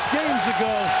about 6 games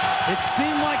ago, it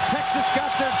seemed like Texas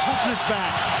got their toughness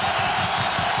back.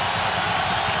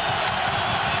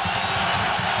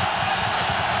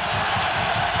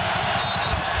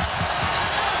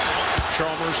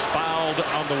 Chalmers fouled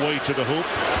on the way to the hoop.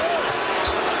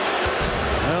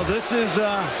 Well, this is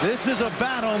a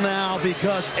battle now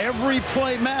because every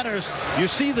play matters. You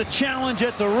see the challenge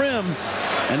at the rim,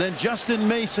 and then Justin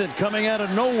Mason coming out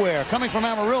of nowhere, coming from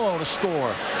Amarillo to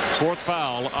score. 4th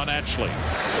foul on Ashley.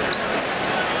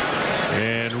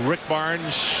 And Rick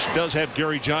Barnes does have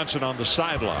Gary Johnson on the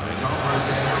sideline.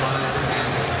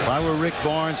 If I were Rick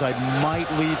Barnes, I might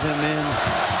leave him in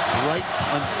right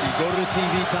when you go to the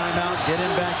TV timeout, get him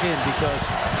back in because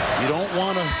you don't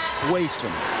want to waste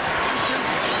him.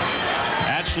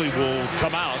 Ashley will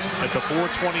come out at the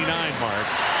 4:29 mark.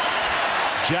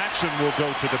 Jackson will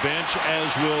go to the bench,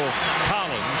 as will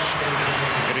Collins.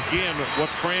 And again, what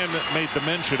Fran made the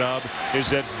mention of is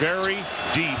that very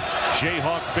deep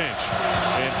Jayhawk bench.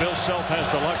 And Bill Self has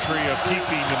the luxury of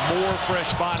keeping more fresh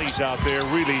bodies out there,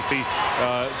 really,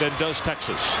 than does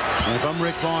Texas. And if I'm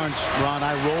Rick Barnes, Ron,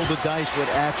 I roll the dice with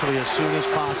Ashley as soon as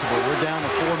possible. We're down to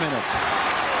 4 minutes.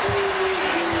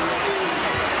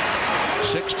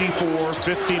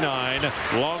 64-59,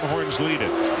 Longhorns lead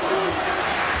it.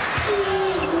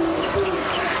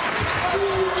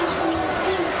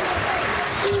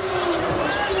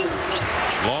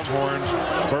 Longhorns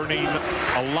burning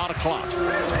a lot of clock.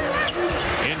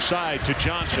 Inside to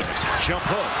Johnson. Jump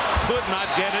hook. Could not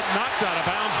get it. Knocked out of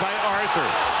bounds by Arthur.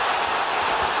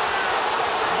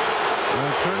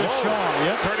 Curtis Shaw.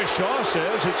 Yep. Curtis Shaw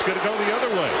says it's going to go the other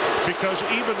way because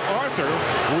even Arthur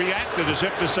reacted as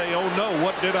if to say, oh no,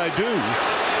 what did I do?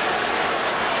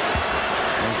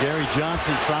 And Gary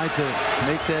Johnson tried to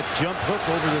make that jump hook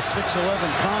over the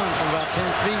 6'11" Kahn from about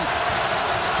 10 feet.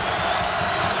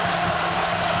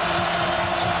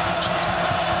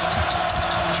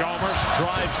 Chalmers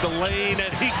drives the lane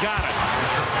and he got it.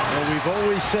 Well, we've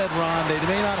always said, Ron, they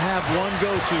may not have one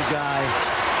go-to guy,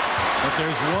 but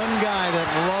there's one guy that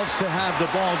loves to have the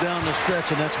ball down the stretch,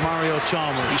 and that's Mario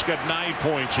Chalmers. He's got 9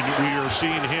 points, and we are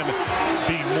seeing him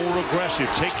be more aggressive,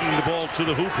 taking the ball to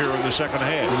the hoop here in the second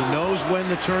half. He knows when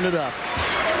to turn it up.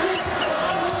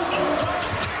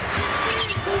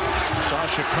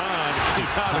 Sasha Kahn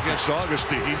out against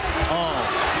Augustine. Oh.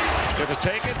 Gonna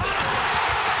take it.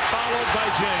 Followed by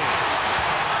James.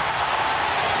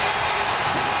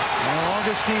 Now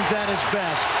Augustine's at his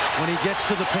best when he gets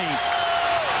to the paint.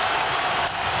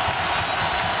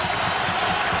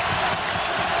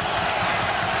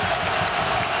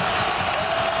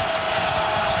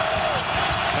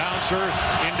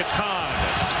 Into Kahn.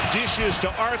 Dishes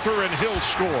to Arthur and he'll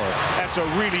score. That's a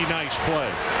really nice play.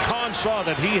 Kahn saw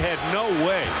that he had no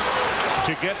way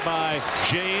to get by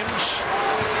James.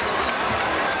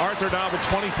 Arthur now with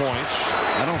 20 points.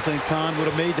 I don't think Kahn would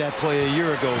have made that play a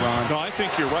year ago, Ron. No, I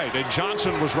think you're right. And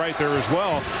Johnson was right there as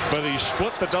well. But he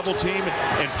split the double team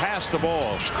and passed the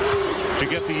ball to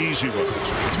get the easy one.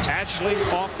 Ashley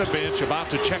off the bench, about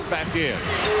to check back in.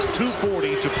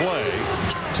 2:40 to play.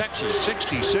 Texas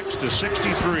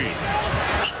 66-63.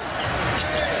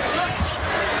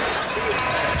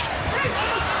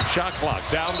 Shot clock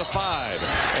down to 5.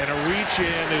 And a reach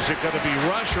in. Is it going to be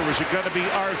Rush or is it going to be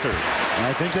Arthur?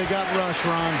 I think they got Rush,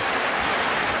 Ron.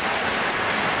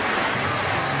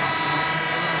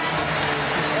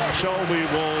 So we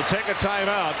will take a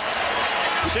timeout.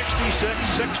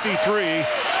 66-63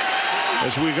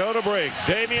 as we go to break.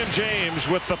 Damian James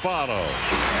with the follow.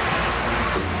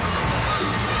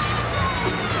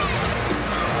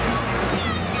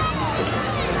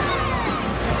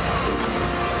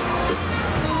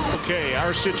 Okay,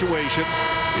 our situation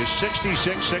is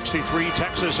 66-63,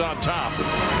 Texas on top.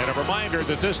 And a reminder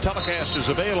that this telecast is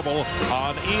available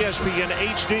on ESPN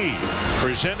HD,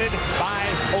 presented by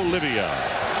Olivia.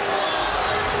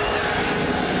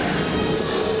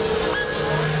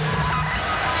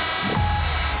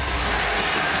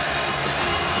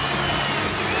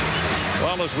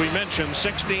 Well, as we mentioned,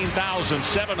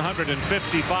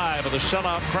 16,755 of the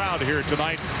sellout crowd here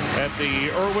tonight at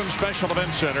the Irwin Special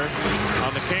Events Center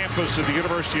on the campus of the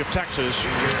University of Texas.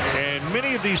 And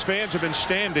many of these fans have been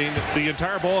standing the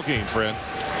entire ball game, friend.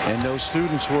 And those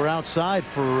students were outside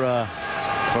for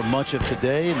much of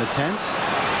today in the tents.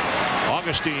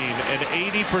 Augustine, an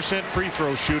 80% free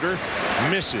throw shooter,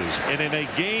 misses. And in a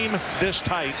game this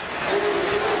tight,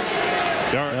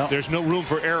 there's no room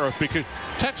for error because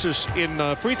Texas in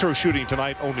free throw shooting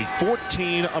tonight only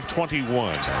 14 of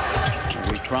 21.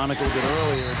 We chronicled it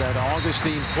earlier that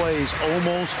Augustine plays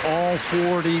almost all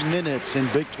 40 minutes in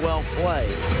Big 12 play.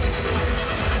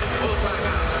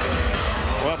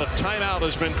 Well, the timeout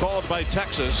has been called by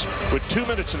Texas with 2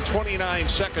 minutes and 29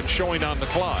 seconds showing on the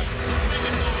clock.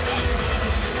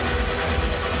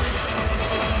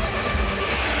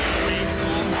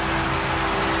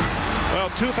 Well,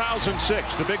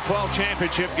 2006, the Big 12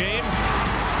 championship game.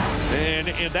 And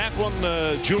in that one,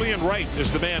 Julian Wright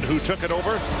is the man who took it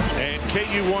over, and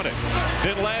KU won it.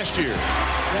 Then last year,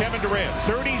 Kevin Durant,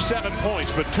 37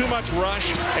 points, but too much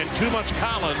Rush and too much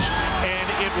Collins, and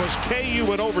it was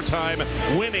KU in overtime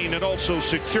winning and also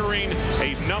securing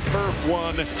a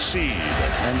 #1 seed.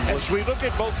 And as we look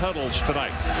at both huddles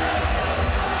tonight,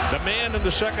 the man in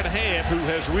the second half who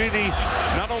has really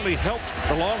not only helped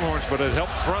the Longhorns, but has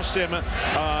helped thrust them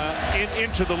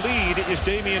into the lead is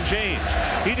Damian James.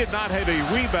 He did not have a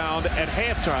rebound at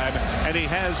halftime, and he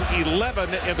has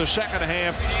 11 in the second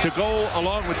half to go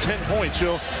along with 10 points.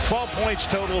 So 12 points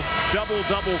total,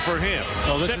 double-double for him.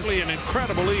 Well, simply an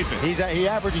incredible evening. He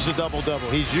averages a double-double.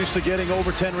 He's used to getting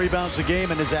over 10 rebounds a game,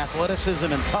 and his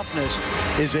athleticism and toughness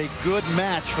is a good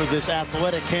match for this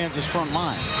athletic Kansas front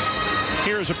line.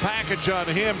 Here's a package on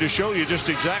him to show you just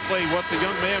exactly what the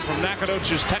young man from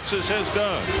Nacogdoches, Texas has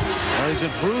done. Well, he's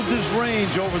improved his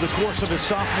range over the course of his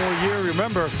sophomore year.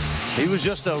 Remember, he was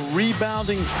just a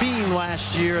rebounding fiend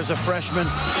last year as a freshman.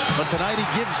 But tonight he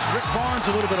gives Rick Barnes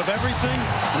a little bit of everything.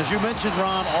 And as you mentioned,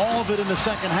 Ron, all of it in the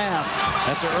second half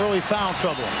after early foul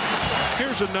trouble.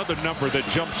 Here's another number that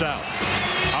jumps out.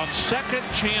 On second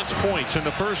chance points in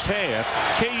the first half,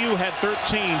 KU had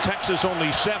 13, Texas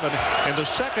only 7. In the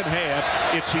second half,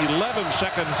 it's 11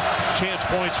 second chance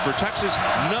points for Texas,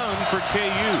 none for KU.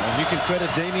 And you can credit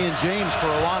Damian James for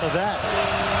a lot of that.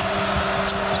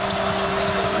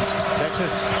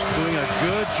 Texas doing a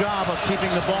good job of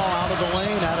keeping the ball out of the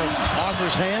lane, out of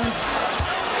Arthur's hands.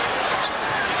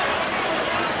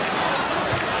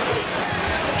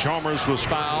 Chalmers was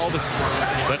fouled.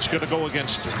 That's going to go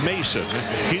against Mason.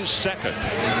 He's second.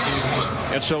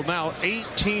 And so now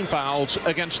 18 fouls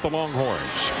against the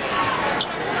Longhorns.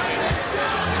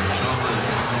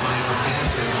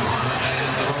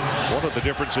 One of the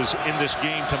differences in this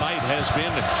game tonight has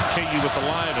been KU with the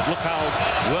line. And look how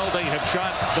well they have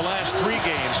shot the last 3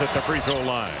 games at the free throw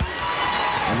line.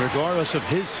 And regardless of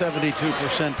his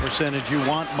 72% percentage, you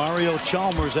want Mario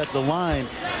Chalmers at the line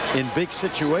in big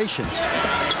situations.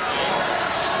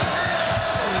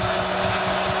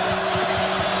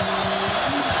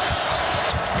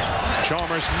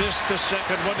 Chalmers missed the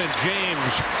second one, and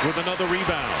James with another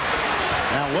rebound.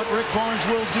 Now what Rick Barnes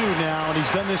will do now, and he's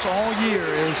done this all year,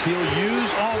 is he'll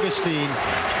use Augustine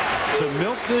to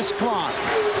milk this clock.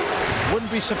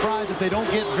 Wouldn't be surprised if they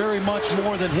don't get very much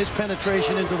more than his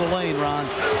penetration into the lane, Ron.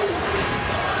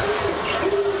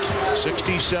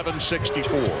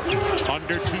 67-64.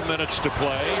 Under 2 minutes to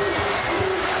play.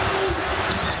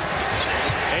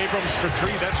 Abrams for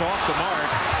 3. That's off the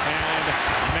mark. And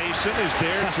Mason is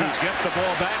there to get the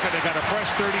ball back, and they got a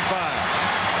fresh 35.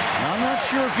 I'm not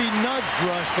sure if he nudged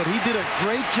Rush, but he did a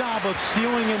great job of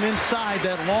sealing him inside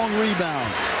that long rebound.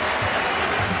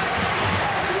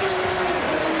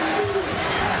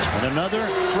 And another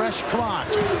fresh clock.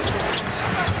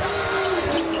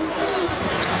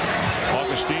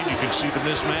 Augustine, you can see the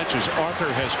mismatch as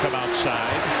Arthur has come outside.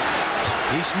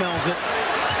 He smells it.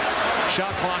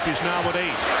 Shot clock is now at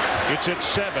 8. It's at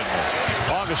 7.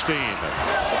 Augustine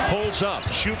pulls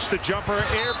up, shoots the jumper,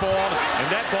 air ball, and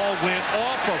that ball went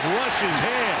off of Rush's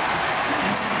hand.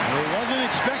 He wasn't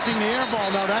expecting the air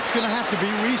ball. Now that's going to have to be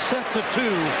reset to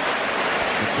 2.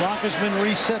 The clock has been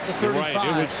reset to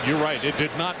 35. You're right. It did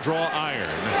not draw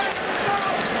iron.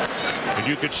 And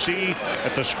you could see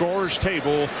at the scorer's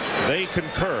table, they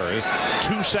concur.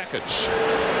 2 seconds.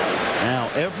 Now,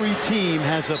 every team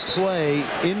has a play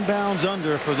inbounds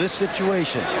under for this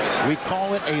situation. We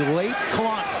call it a late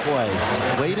clock play.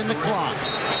 Late in the clock.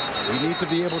 You need to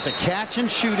be able to catch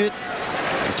and shoot it,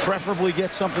 and preferably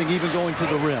get something even going to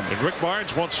the rim. And Rick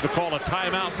Barnes wants to call a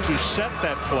timeout to set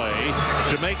that play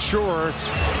to make sure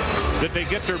that they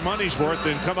get their money's worth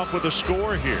and come up with a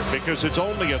score here, because it's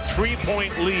only a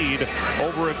 3-point lead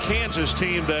over a Kansas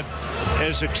team that,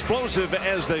 as explosive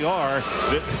as they are,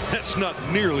 that's not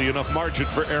nearly enough margin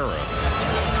for error.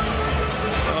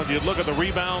 Well, if you look at the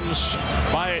rebounds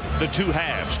by the 2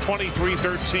 halves,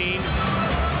 23-13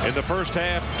 in the first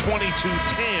half,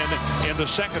 22-10 in the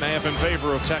second half in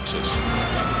favor of Texas.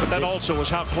 But that also is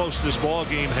how close this ball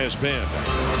game has been.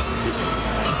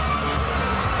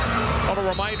 A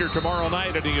reminder, tomorrow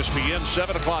night at ESPN,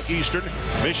 7 o'clock Eastern,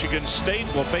 Michigan State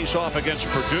will face off against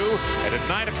Purdue. And at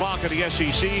 9 o'clock at the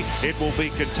SEC, it will be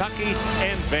Kentucky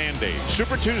and Vandy.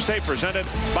 Super Tuesday presented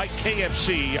by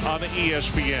KFC on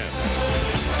ESPN.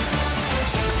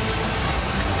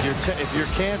 If you're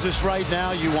Kansas right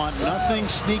now, you want nothing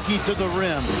sneaky to the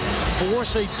rim.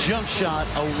 Force a jump shot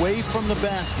away from the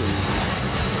basket.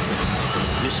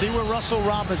 You see where Russell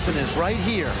Robinson is right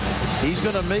here. He's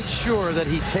going to make sure that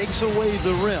he takes away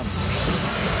the rim.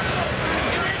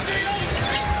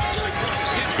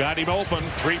 Got him open.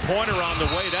 Three-pointer on the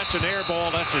way. That's an air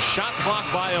ball. That's a shot clock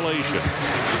violation.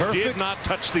 Did not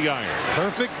touch the iron.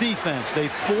 Perfect defense. They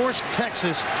forced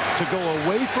Texas to go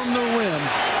away from the rim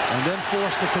and then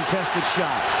forced a contested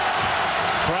shot.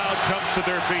 Crowd comes to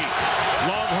their feet.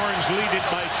 Longhorns lead it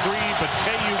by 3, but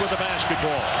KU with the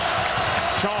basketball.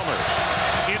 Chalmers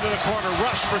into the corner,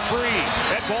 rush for 3.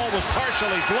 That ball was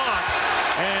partially blocked,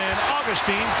 and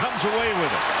Augustine comes away with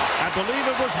it. I believe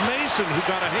it was Mason who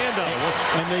got a hand on it.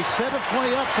 And they set a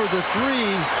play up for the 3,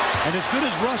 and as good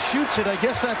as Russ shoots it, I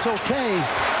guess that's okay.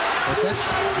 But that's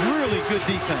really good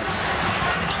defense.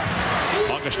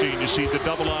 Augustine, you see the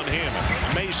double on him.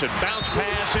 Mason, bounce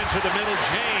pass into the middle.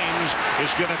 James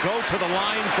is going to go to the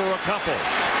line for a couple.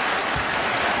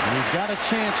 And he's got a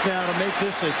chance now to make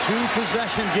this a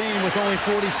 2-possession game with only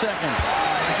 40 seconds.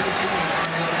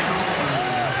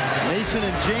 Mason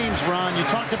and James, Ron, you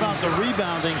talked about the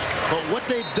rebounding, but what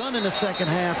they've done in the second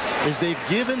half is they've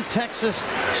given Texas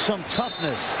some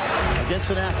toughness against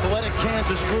an athletic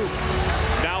Kansas group.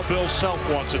 Now Bill Self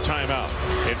wants a timeout,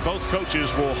 and both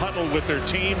coaches will huddle with their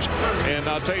teams, and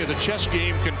I'll tell you, the chess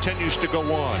game continues to go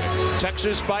on.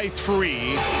 Texas by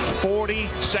 3, 40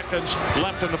 seconds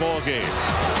left in the ball game.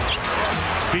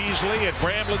 Beasley at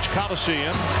Bramlage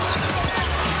Coliseum,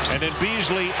 and then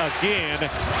Beasley again,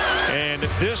 and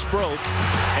this broke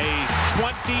a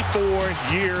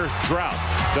 24-year drought.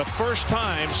 The first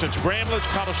time since Bramlage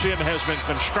Coliseum has been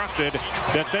constructed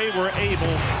that they were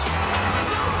able.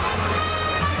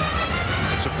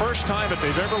 It's the first time that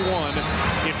they've ever won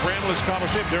in Bramlage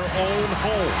Coliseum, their own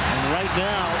home. And right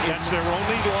now, that's their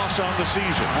only loss on the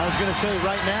season. I was going to say,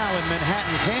 right now in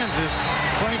Manhattan, Kansas,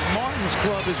 Frank Martin's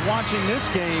club is watching this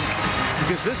game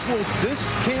because this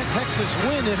can't Texas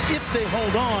win if they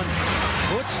hold on,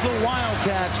 puts the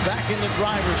Wildcats back in the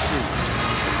driver's seat.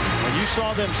 And you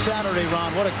saw them Saturday,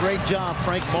 Ron. What a great job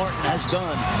Frank Martin has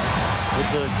done with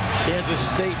the Kansas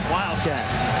State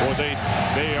Wildcats. Well,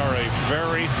 they are a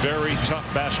very, very tough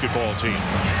basketball team.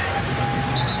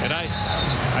 And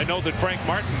I know that Frank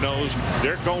Martin knows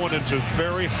they're going into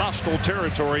very hostile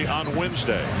territory on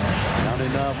Wednesday. Down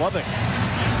in Lubbock.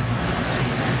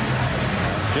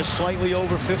 Just slightly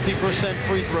over 50%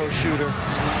 free throw shooter.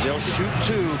 They'll shoot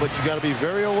 2, but you got to be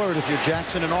very alert if you're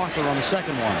Jackson and Arthur on the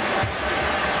second one.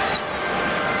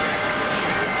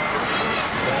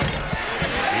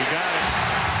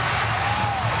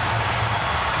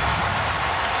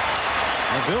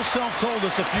 Bill Self told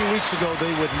us a few weeks ago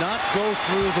they would not go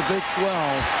through the Big 12,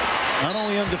 not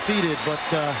only undefeated, but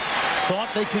thought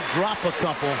they could drop a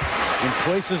couple in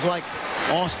places like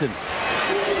Austin.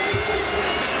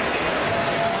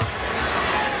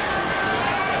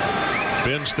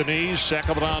 Bends the knees,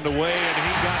 second one on the way, and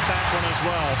he got that one as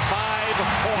well.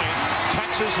 5-point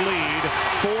Texas lead,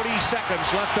 40 seconds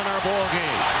left in our ball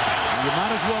game. You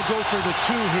might as well go for the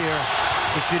 2 here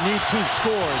if you need 2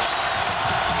 scores.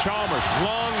 Chalmers,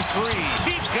 long 3.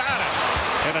 He got it.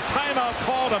 And a timeout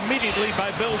called immediately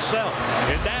by Bill Self.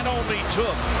 And that only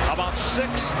took about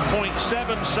 6.7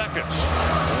 seconds.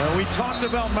 Well, we talked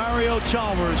about Mario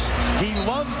Chalmers. He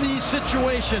loves these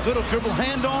situations. Little dribble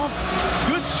handoff.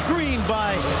 Good screen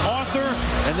by Arthur.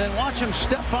 And then watch him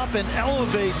step up and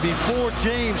elevate before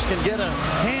James can get a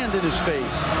hand in his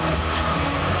face.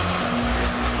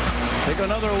 Take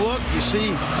another look. You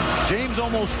see James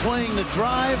almost playing the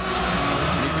drive.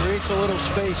 Creates a little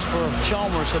space for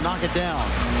Chalmers to knock it down.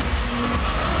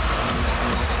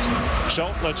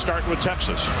 So let's start with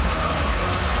Texas.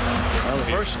 Well, the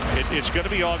first, it's going to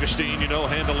be Augustine, you know,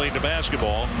 handling the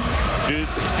basketball. Do you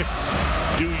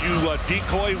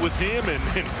decoy with him and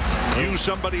use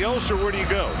somebody else, or where do you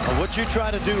go? What you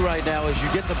try to do right now is you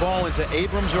get the ball into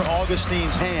Abrams or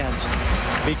Augustine's hands.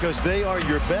 because they are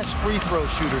your best free throw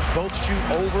shooters. Both shoot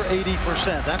over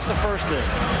 80%. That's the first thing.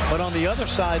 But on the other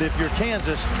side, if you're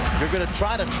Kansas, you're going to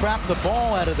try to trap the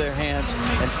ball out of their hands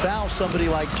and foul somebody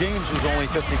like James, who's only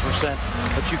 50%.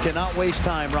 But you cannot waste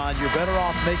time, Ron. You're better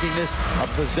off making this a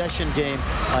possession game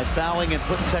by fouling and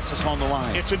putting Texas on the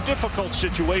line. It's a difficult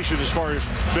situation as far as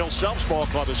Bill Self's ball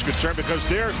club is concerned, because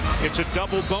it's a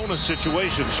double bonus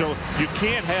situation. So you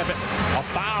can't have a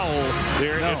foul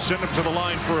there and send them to the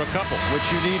line for a couple. What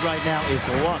you need right now is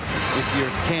luck if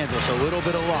you're Kansas, a little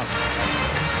bit of luck.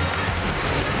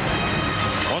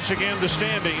 Once again, the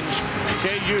standings,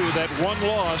 KU, that one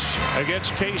loss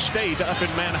against K-State up in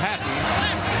Manhattan.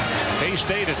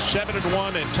 K-State at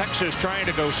 7-1, and Texas trying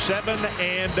to go 7-2.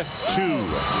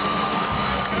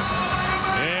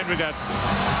 And we got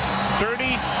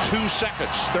 32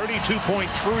 seconds,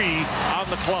 32.3 on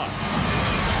the clock.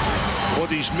 Well,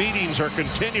 these meetings are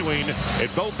continuing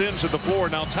at both ends of the floor.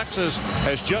 Now Texas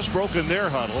has just broken their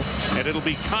huddle, and it'll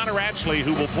be Connor Atchley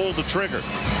who will pull the trigger.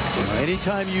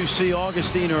 Anytime you see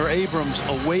Augustine or Abrams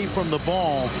away from the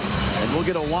ball, and we'll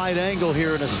get a wide angle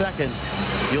here in a second,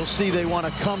 you'll see they want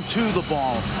to come to the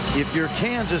ball. If you're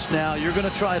Kansas now, you're going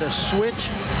to try to switch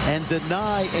and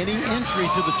deny any entry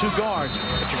to the two guards.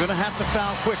 But you're going to have to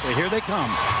foul quickly. Here they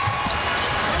come.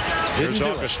 Here's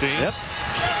Augustine. Yep.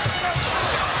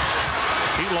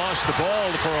 He lost the ball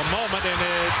for a moment, and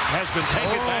it has been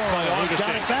taken back by Augustine. He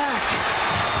got it back.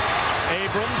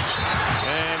 Abrams,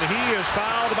 and he is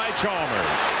fouled by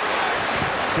Chalmers.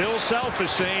 Bill Self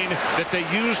is saying that they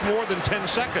used more than 10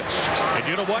 seconds. And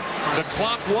you know what? The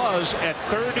clock was at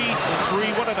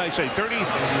 33. What did I say? 30.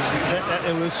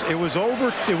 It was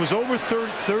over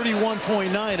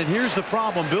 31.9. And here's the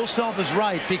problem. Bill Self is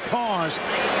right, because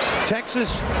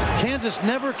Kansas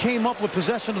never came up with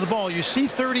possession of the ball. You see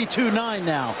 32-9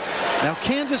 now. Now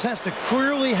Kansas has to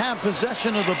clearly have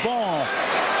possession of the ball.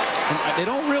 And they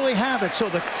don't really have it. So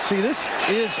see, this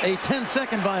is a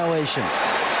 10-second violation.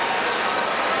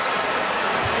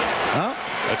 Huh?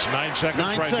 That's 9 seconds.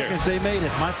 9 right seconds. there. They made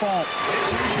it. My fault.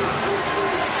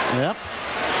 Yep.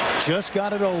 Just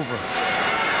got it over.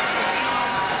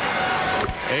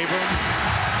 Abrams.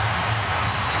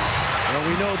 Well,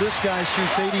 we know this guy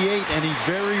shoots 88, and he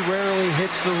very rarely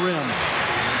hits the rim.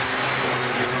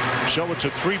 So it's a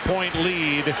 3-point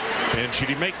lead, and should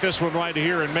he make this one right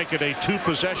here and make it a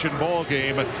 2-possession ball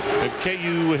game, and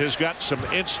KU has got some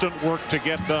instant work to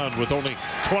get done with only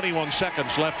 21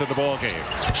 seconds left in the ball game.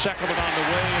 Second one on the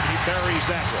way, and he buries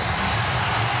that one.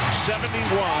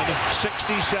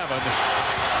 71-67.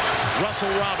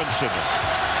 Russell Robinson.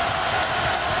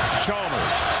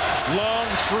 Chalmers.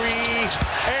 Long three.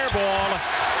 Air ball.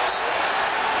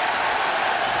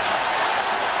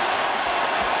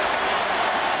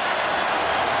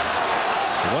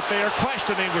 What they are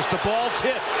questioning was the ball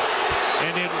tip,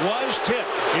 and it was tipped.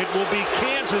 It will be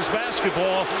Kansas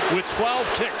basketball with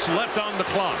 12 ticks left on the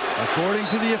clock. According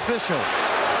to the official.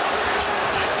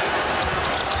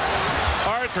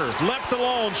 Arthur, left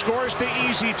alone, scores the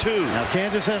easy 2. Now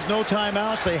Kansas has no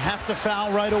timeouts. They have to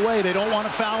foul right away. They don't want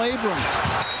to foul Abrams.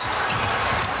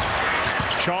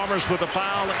 Chalmers with a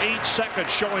foul, 8 seconds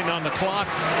showing on the clock,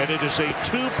 and it is a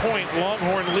 2-point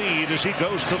Longhorn lead as he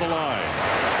goes to the line.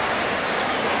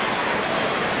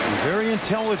 Very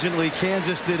intelligently,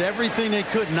 Kansas did everything they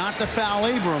could not to foul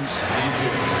Abrams.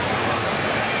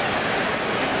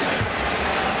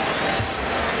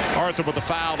 Arthur with the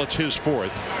foul. It's his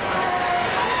 4th.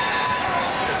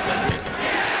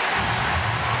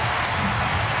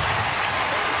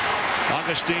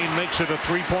 Augustine makes it a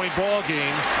 3-point ball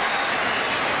game.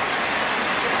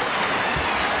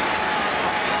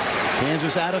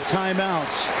 Kansas out of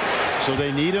timeouts, so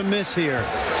they need a miss here.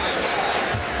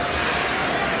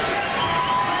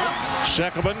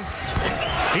 Seckelman,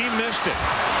 he missed it.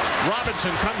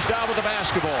 Robinson comes down with the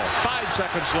basketball. 5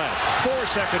 seconds left. 4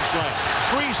 seconds left.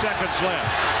 3 seconds left.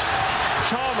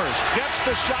 Chalmers gets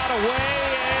the shot away,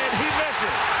 and he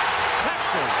misses.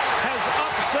 Texas has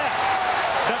upset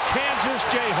the Kansas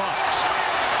Jayhawks.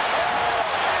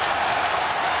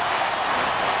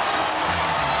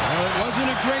 Well, it wasn't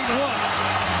a great look,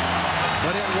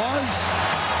 but it was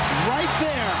right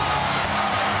there.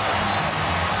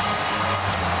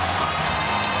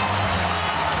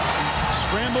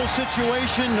 Scramble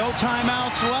situation, no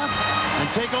timeouts left, and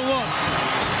take a look.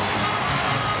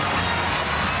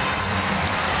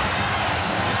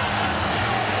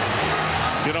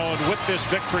 You know, and with this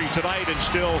victory tonight, and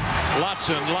still lots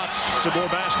and lots of more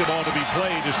basketball to be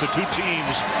played as the two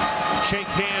teams shake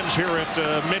hands here at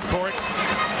midcourt.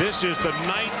 This is the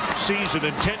 9th season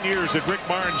in 10 years that Rick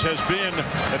Barnes has been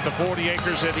at the 40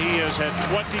 acres, and he has had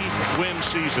 20 win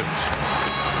seasons.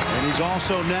 And he's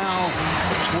also now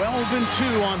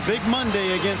 12-2 on Big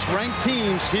Monday against ranked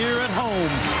teams here at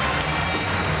home.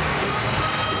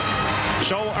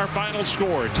 So our final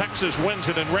score, Texas wins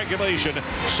it in regulation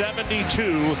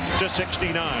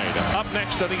 72-69. Up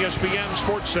next on ESPN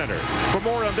Sports Center. For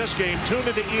more on this game, tune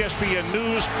into ESPN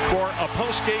News for a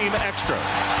post-game extra.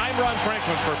 I'm Ron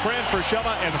Franklin for Fran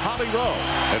Fraschilla and Holly Rowe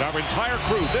and our entire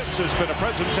crew. This has been a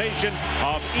presentation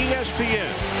of ESPN,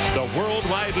 the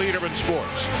worldwide leader in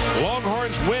sports.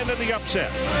 Longhorns win in the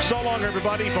upset. So long,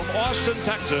 everybody, from Austin,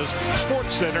 Texas.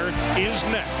 Sports Center is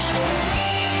next.